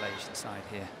the Malaysian side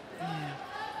here. Yeah,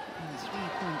 and 3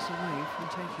 points away from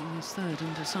taking this 3rd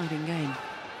and deciding game.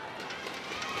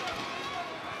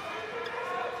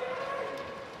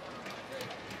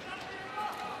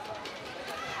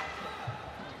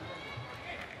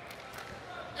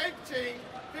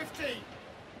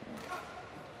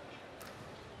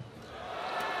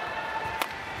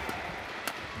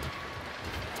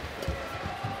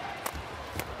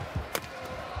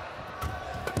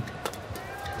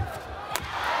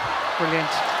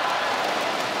 Brilliant.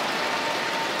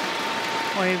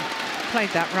 Well, he played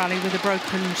that rally with a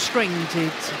broken string,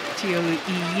 did TEO.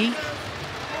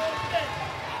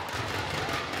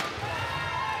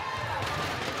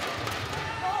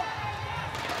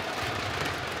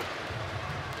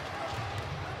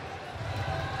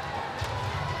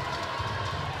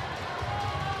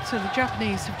 So the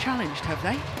Japanese have challenged, have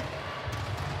they?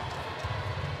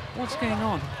 What's going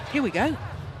on? Here we go.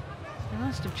 They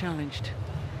must have challenged.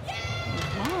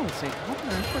 Miles in. What on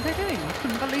earth were they doing? I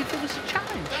couldn't believe there was a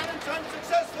challenge.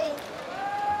 Successful.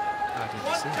 How did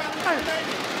you see it? Oh,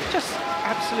 just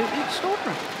absolutely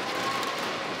extraordinary.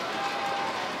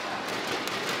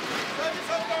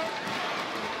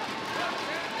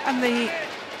 And the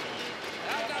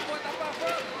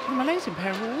Malaysian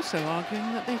pair were also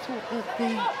arguing that they thought that the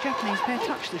Japanese pair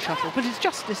touched the shuttle, but it's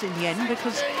justice in the end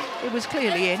because it was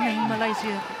clearly in and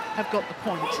Malaysia have got the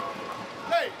point.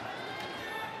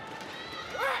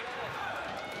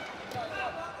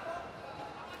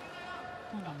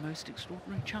 One of the most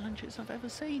extraordinary challenges I've ever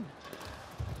seen.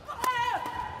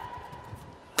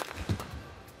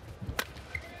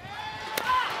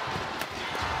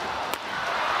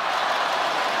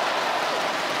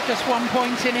 Just 1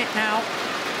 point in it now.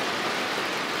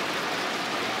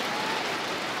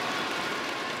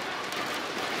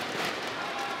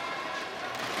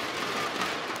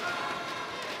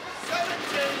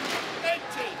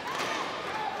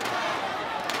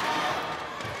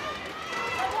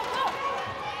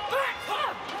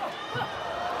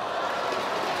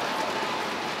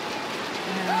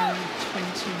 And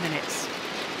 20 minutes.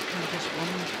 And just 1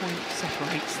 point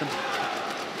separates them.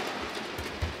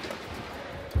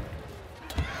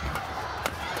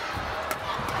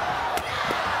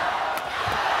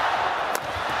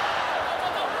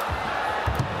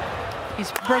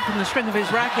 He's broken the string of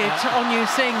his racket on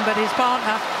Yusin, but his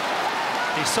partner...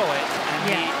 He saw it and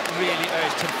he really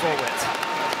urged him forward.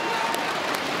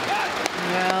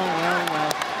 Well, well,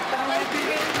 well.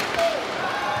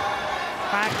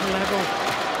 Back level.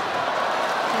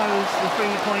 Close reduce the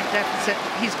 3-point deficit.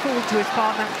 He's called to his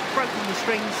partner, broken the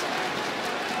strings.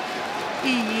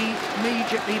 Yi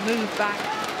immediately moved back.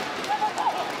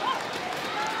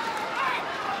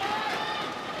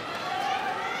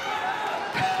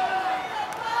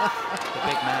 The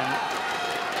big man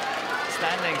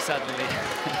standing suddenly.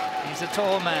 He's a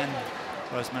tall man,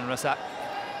 Rosman Razak.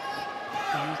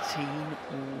 18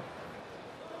 all.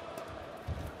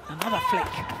 Another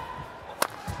flick.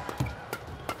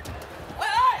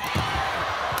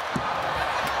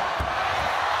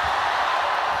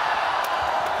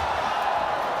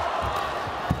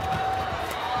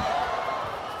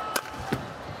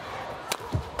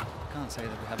 Can't say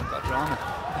that we haven't got drama.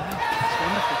 No, it's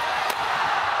wonderful.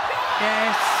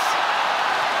 Yes.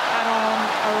 And on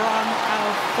a run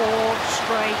of 4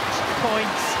 straight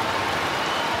points,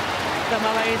 the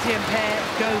Malaysian pair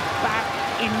go back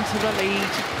into the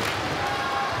lead.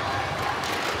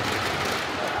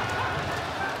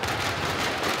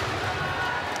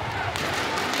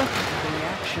 Look at the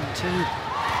reaction too.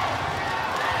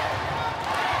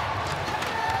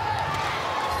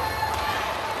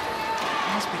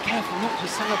 Must be careful not to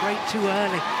celebrate too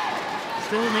early.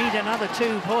 Still need another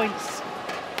 2 points.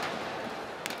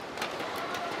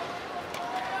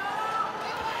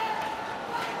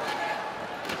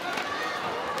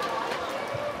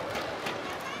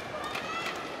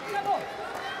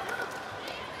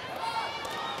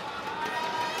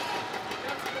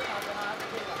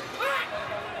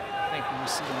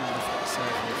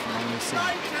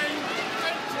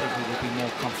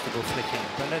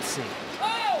 Let's see.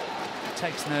 It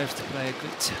takes nerves to play a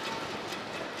good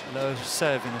low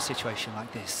serve in a situation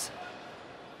like this.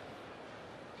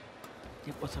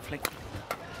 It was a flick.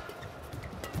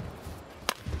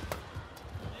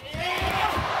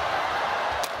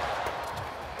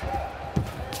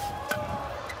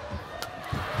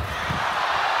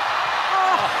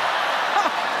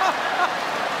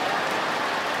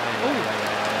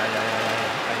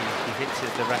 He hits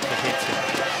it, the racket hits it.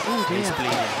 Oh dear. He's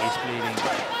bleeding.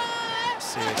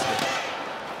 Seriously.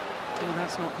 Oh,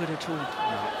 that's not good at all. No.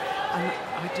 And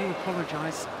I do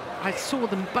apologise. I saw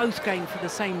them both going for the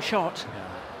same shot. Yeah.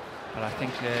 But I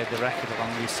think the racket of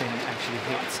Wang Yu-sin actually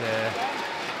hit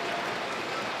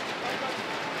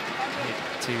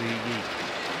to Yi.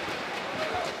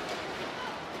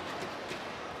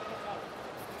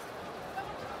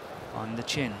 On the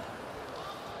chin.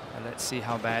 Let's see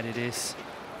how bad it is.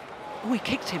 Oh, he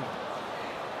kicked him.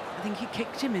 I think he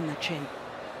kicked him in the chin.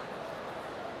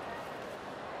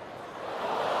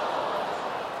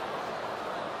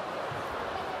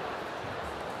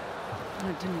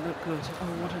 It didn't look good.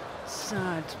 Oh, what a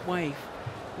sad wave.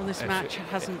 Well, this match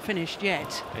hasn't finished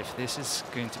yet. If this is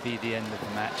going to be the end of the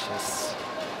match, it's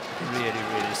really,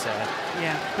 really sad.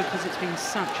 Yeah, because it's been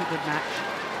such a good match.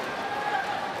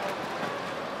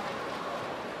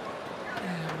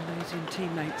 Malaysian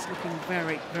teammates looking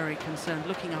very, very concerned,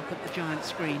 looking up at the giant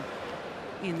screen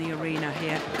in the arena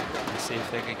here. Let's see if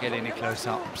they can get any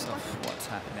close-ups of what's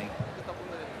happening.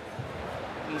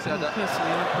 Personally,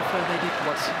 I prefer they did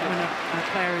when a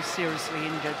player is seriously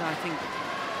injured. I think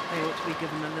they ought to be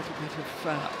given a little bit of...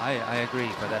 I agree,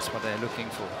 but that's what they're looking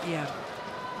for. Yeah.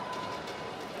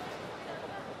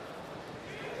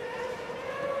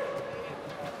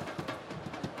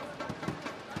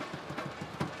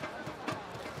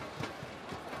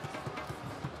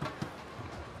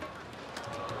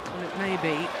 Well, it may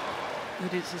be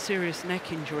that it's a serious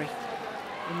neck injury,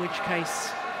 in which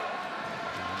case...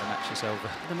 the match is over.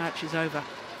 The match is over.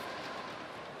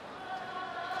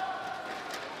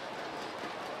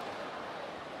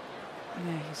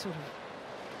 Yeah, he sort of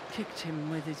kicked him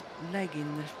with his leg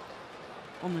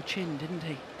on the chin, didn't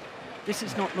he? This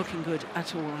is not looking good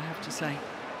at all, I have to say.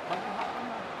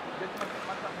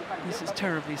 This is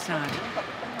terribly sad.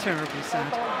 Terribly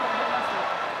sad.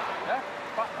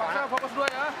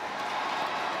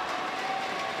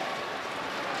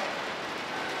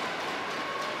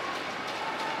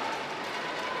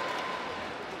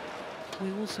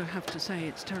 We also have to say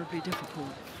it's terribly difficult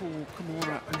for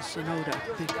KAMURA and SONODA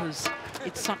because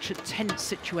it's such a tense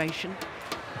situation.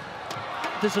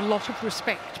 There's a lot of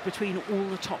respect between all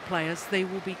the top players. They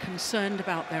will be concerned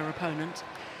about their opponent,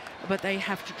 but they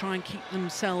have to try and keep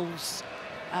themselves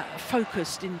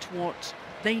focused into what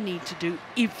they need to do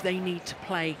if they need to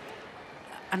play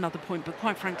another point. But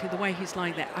quite frankly, the way he's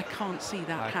lying there, I can't see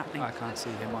that happening. I can't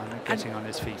see him getting on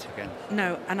his feet again.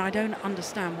 No, and I don't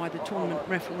understand why the tournament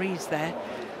referees there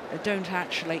don't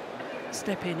actually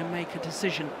step in and make a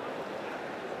decision.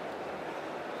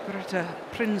 Greta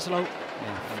Prinsloo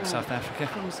from South Africa.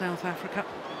 From South Africa.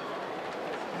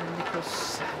 And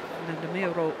Nikos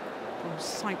Lendemiro from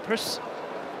Cyprus.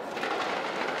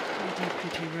 Three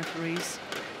deputy referees.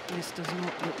 This does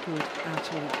not look good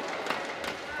at all.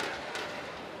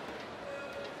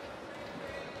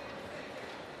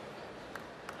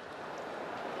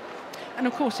 And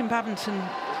of course, in badminton,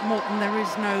 Morton, there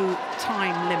is no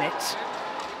time limit.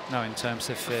 No, in terms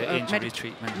of injury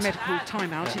treatment. Medical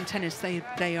timeout. In tennis,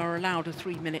 they are allowed a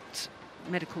 3-minute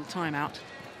medical timeout.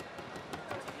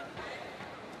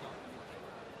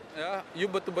 Ya, you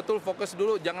betul-betul fokus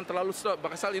dulu, jangan terlalu stop.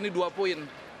 Bakal ini 2 poin.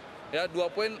 Ya, 2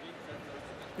 poin.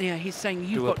 Yeah, he's saying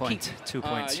you've got to keep 2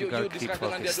 points. You got to keep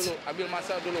dengan dia focused. dulu, ambil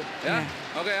masa dulu, ya.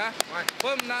 Oke ya.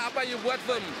 Firm, nah apa you buat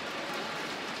firm?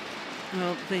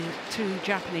 Well, the two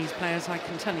Japanese players, I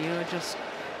can tell you, are just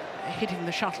hitting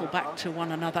the shuttle back to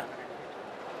one another.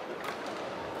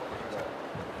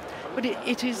 But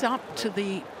it is up to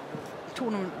the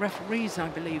tournament referees, I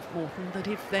believe, Morton, that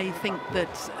if they think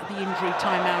that the injury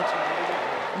timeout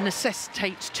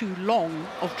necessitates too long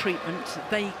of treatment,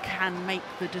 they can make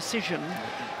the decision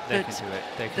They can do it.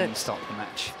 They can stop the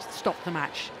match. Stop the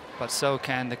match. But so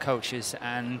can the coaches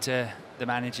and the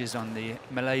managers on the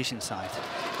Malaysian side.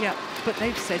 Yeah, but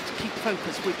they've said to keep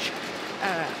focus, which,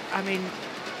 I mean...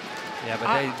 Yeah,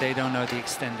 but they don't know the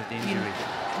extent of the injury.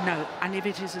 No, and if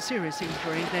it is a serious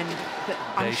injury, then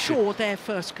I'm sure their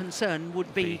first concern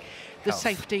would be the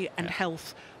safety and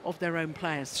health of their own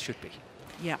players. Should be.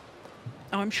 Yeah.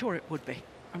 Oh, I'm sure it would be.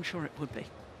 I'm sure it would be.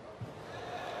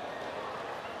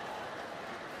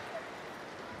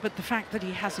 But the fact that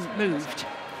he hasn't moved...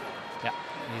 Yeah,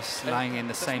 he's lying in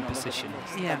the same position.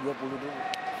 Yeah. I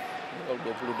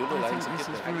think this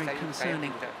is very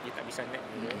concerning.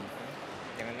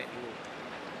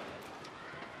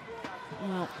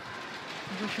 Well, I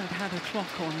wish I'd had a clock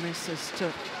on this as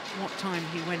to what time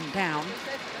he went down.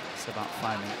 It's about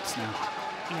 5 minutes now.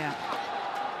 Yeah.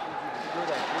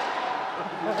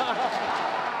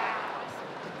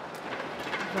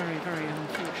 Very, very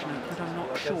unfortunate, but I'm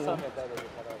not sure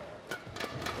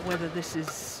whether this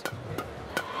is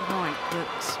right,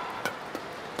 that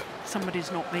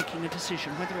somebody's not making a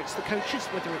decision, whether it's the coaches,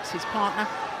 whether it's his partner,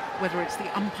 whether it's the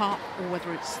umpire, or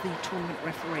whether it's the tournament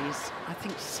referees. I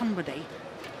think somebody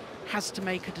has to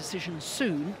make a decision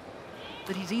soon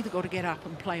that he's either got to get up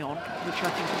and play on, which I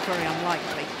think is very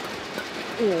unlikely,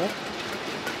 or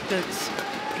that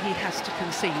he has to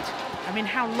concede. I mean,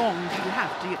 how long do you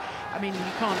have? I mean,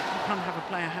 you can't have a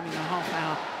player having a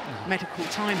half-hour medical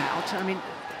timeout. I mean,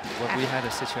 well, we had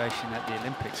a situation at the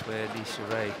Olympics where Lisa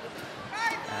Ray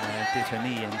did her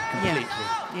knee in completely,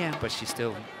 but she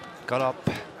still got up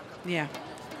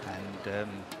and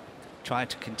tried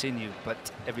to continue,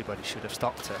 but everybody should have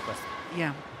stopped her, but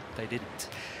they didn't.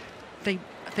 They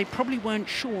probably weren't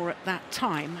sure at that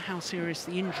time how serious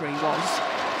the injury was,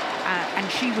 and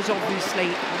she was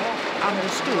obviously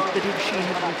understood that if she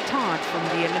had retired from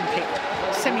the Olympic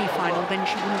semi-final, then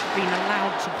she wouldn't have been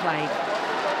allowed to play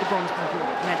the bronze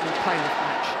medal playoff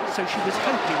match. So she was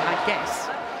hoping, I guess.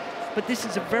 But this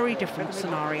is a very different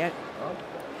scenario.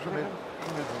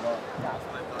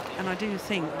 And I do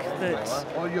think that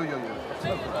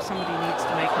somebody needs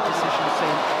to make a decision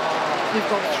soon. We've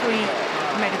got 3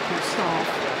 medical staff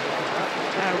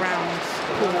around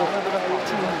for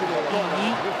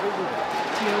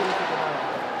TEO.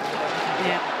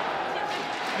 Yeah,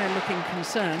 they're looking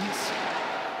concerned.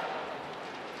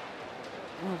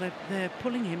 Well, they're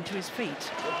pulling him to his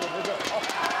feet.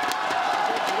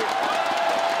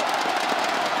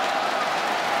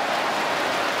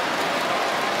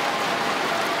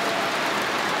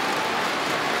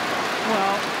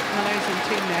 Well, Malaysian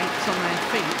teammates on their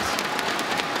feet.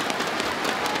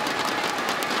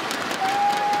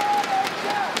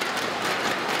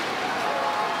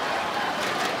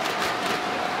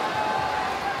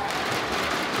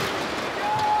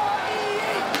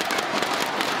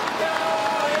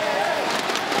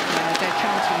 They're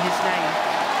chanting his name.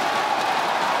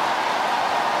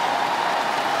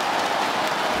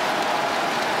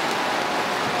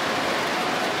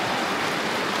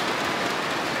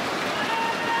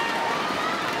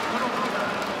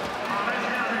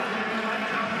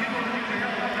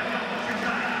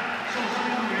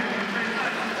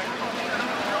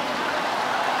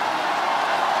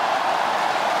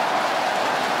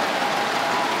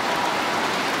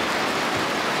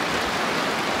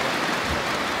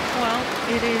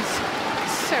 It is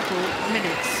several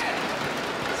minutes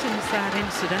since that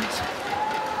incident.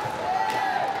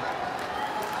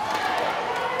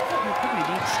 We'll probably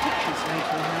need stitches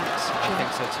later on that. I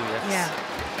think so too, yes. Yeah.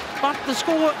 But the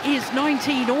score is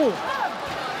 19-all.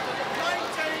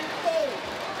 19-all.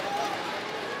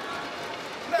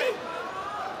 Play.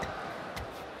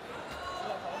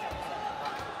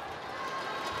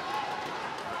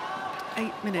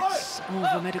 8 minutes of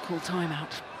a medical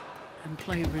timeout and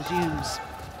play resumes.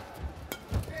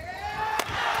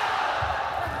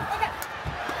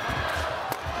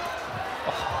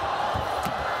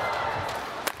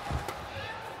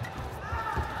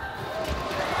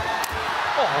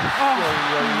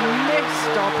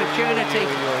 Missed opportunity.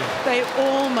 They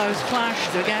almost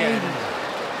clashed again.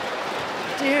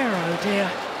 Dear, oh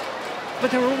dear.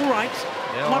 But they're all right.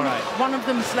 One of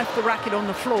them's left the racket on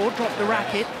the floor, dropped the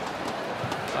racket.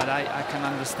 But I can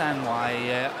understand why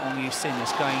Ong Yu-sin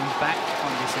is going back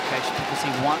on this occasion, because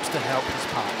he wants to help his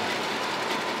partner.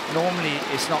 Normally,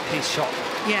 it's not his shot.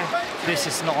 Yeah. This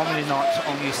is normally not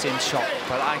Ong Yu-sin's shot,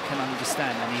 but I can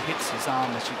understand, and he hits his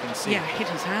arm, as you can see. Yeah, hit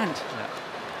his hand. Yeah.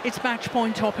 It's match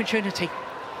point opportunity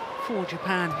for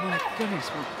Japan. My goodness,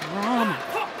 what drama.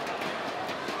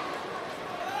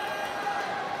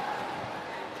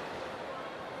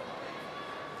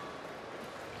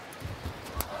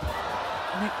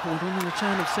 Neckboard on the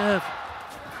return of serve.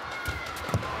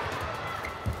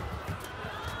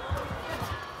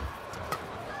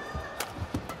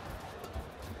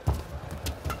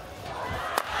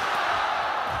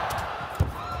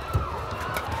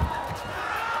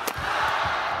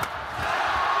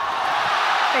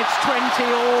 It's 20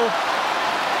 all.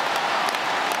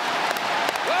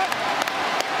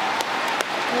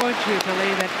 Would you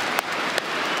believe it?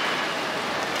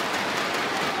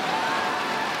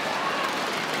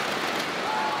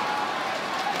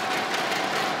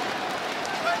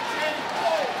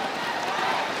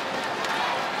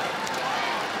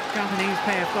 Japanese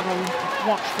pair have got to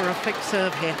watch for a flick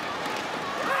serve here.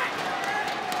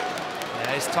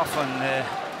 Yeah, it's tough on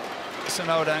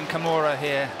Sonoda and KAMURA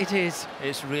here. It is.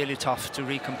 It's really tough to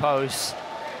recompose.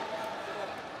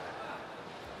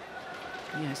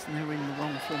 Yes, and they're in the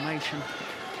wrong formation.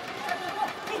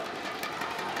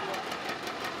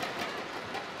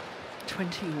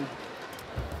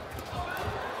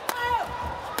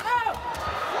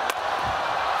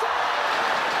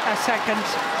 A second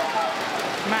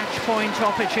match point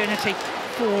opportunity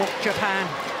for Japan.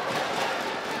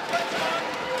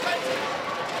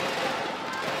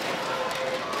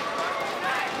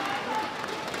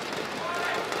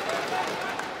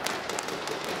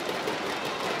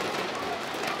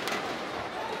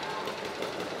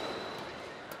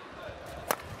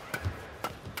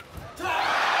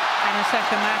 And a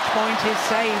second match point is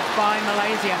saved by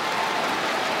Malaysia.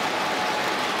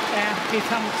 There, he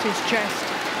thumps his chest.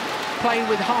 Play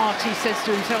with heart, he says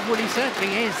to himself. Well, he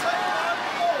certainly is.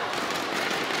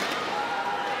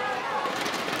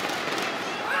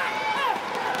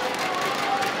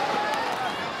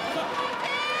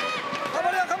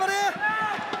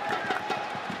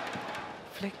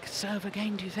 Flick serve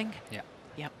again, do you think? Yeah.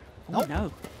 Yep. Oh,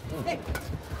 no.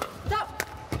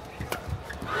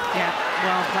 Yeah,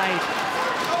 well played.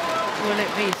 Will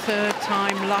it be third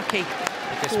time lucky?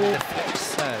 Because with the flick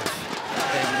serve,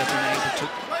 they would have been able to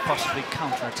possibly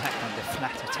counter-attack on the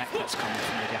flat attack that's coming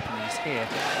from the Japanese here.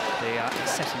 They are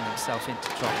setting themselves into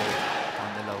trouble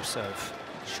on the low serve.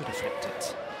 Should have flipped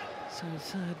it. So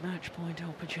third match point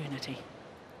opportunity.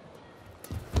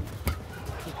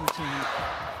 Triple turn.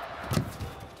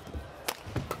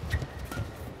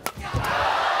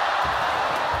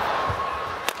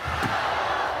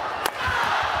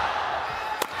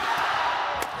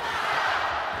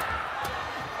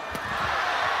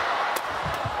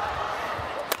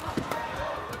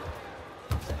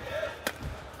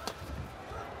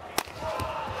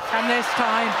 And this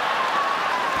time,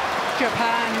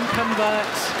 Japan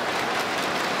converts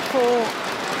for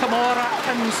KAMURA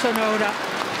and Sonoda,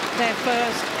 their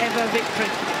first ever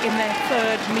victory in their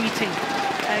third meeting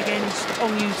against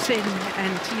Ong Yu-sin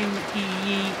and Team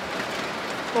Yi.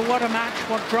 But what a match,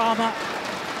 what drama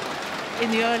in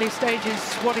the early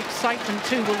stages, what excitement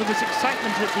too. Well, there was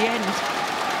excitement at the end.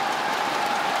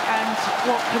 And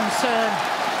what concern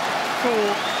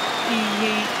for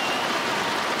Yi.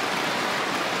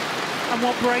 And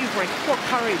what bravery, what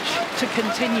courage to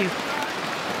continue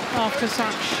after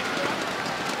such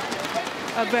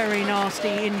a very nasty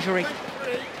injury.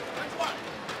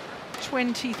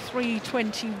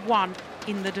 23-21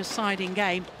 in the deciding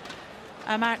game.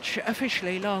 A match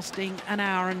officially lasting 1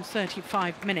 hour and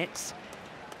 35 minutes.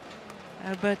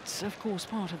 But of course,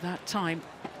 part of that time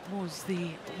was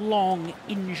the long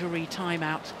injury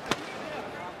timeout.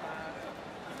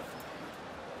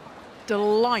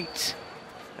 Delight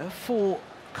for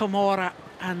KAMURA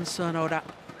and Sonoda,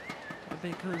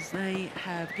 because they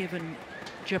have given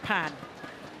Japan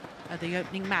the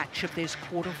opening match of this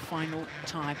quarter-final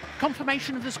time.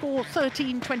 Confirmation of the score: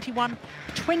 13-21,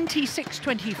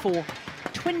 26-24,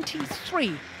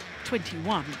 23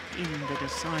 21 in the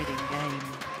deciding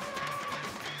game.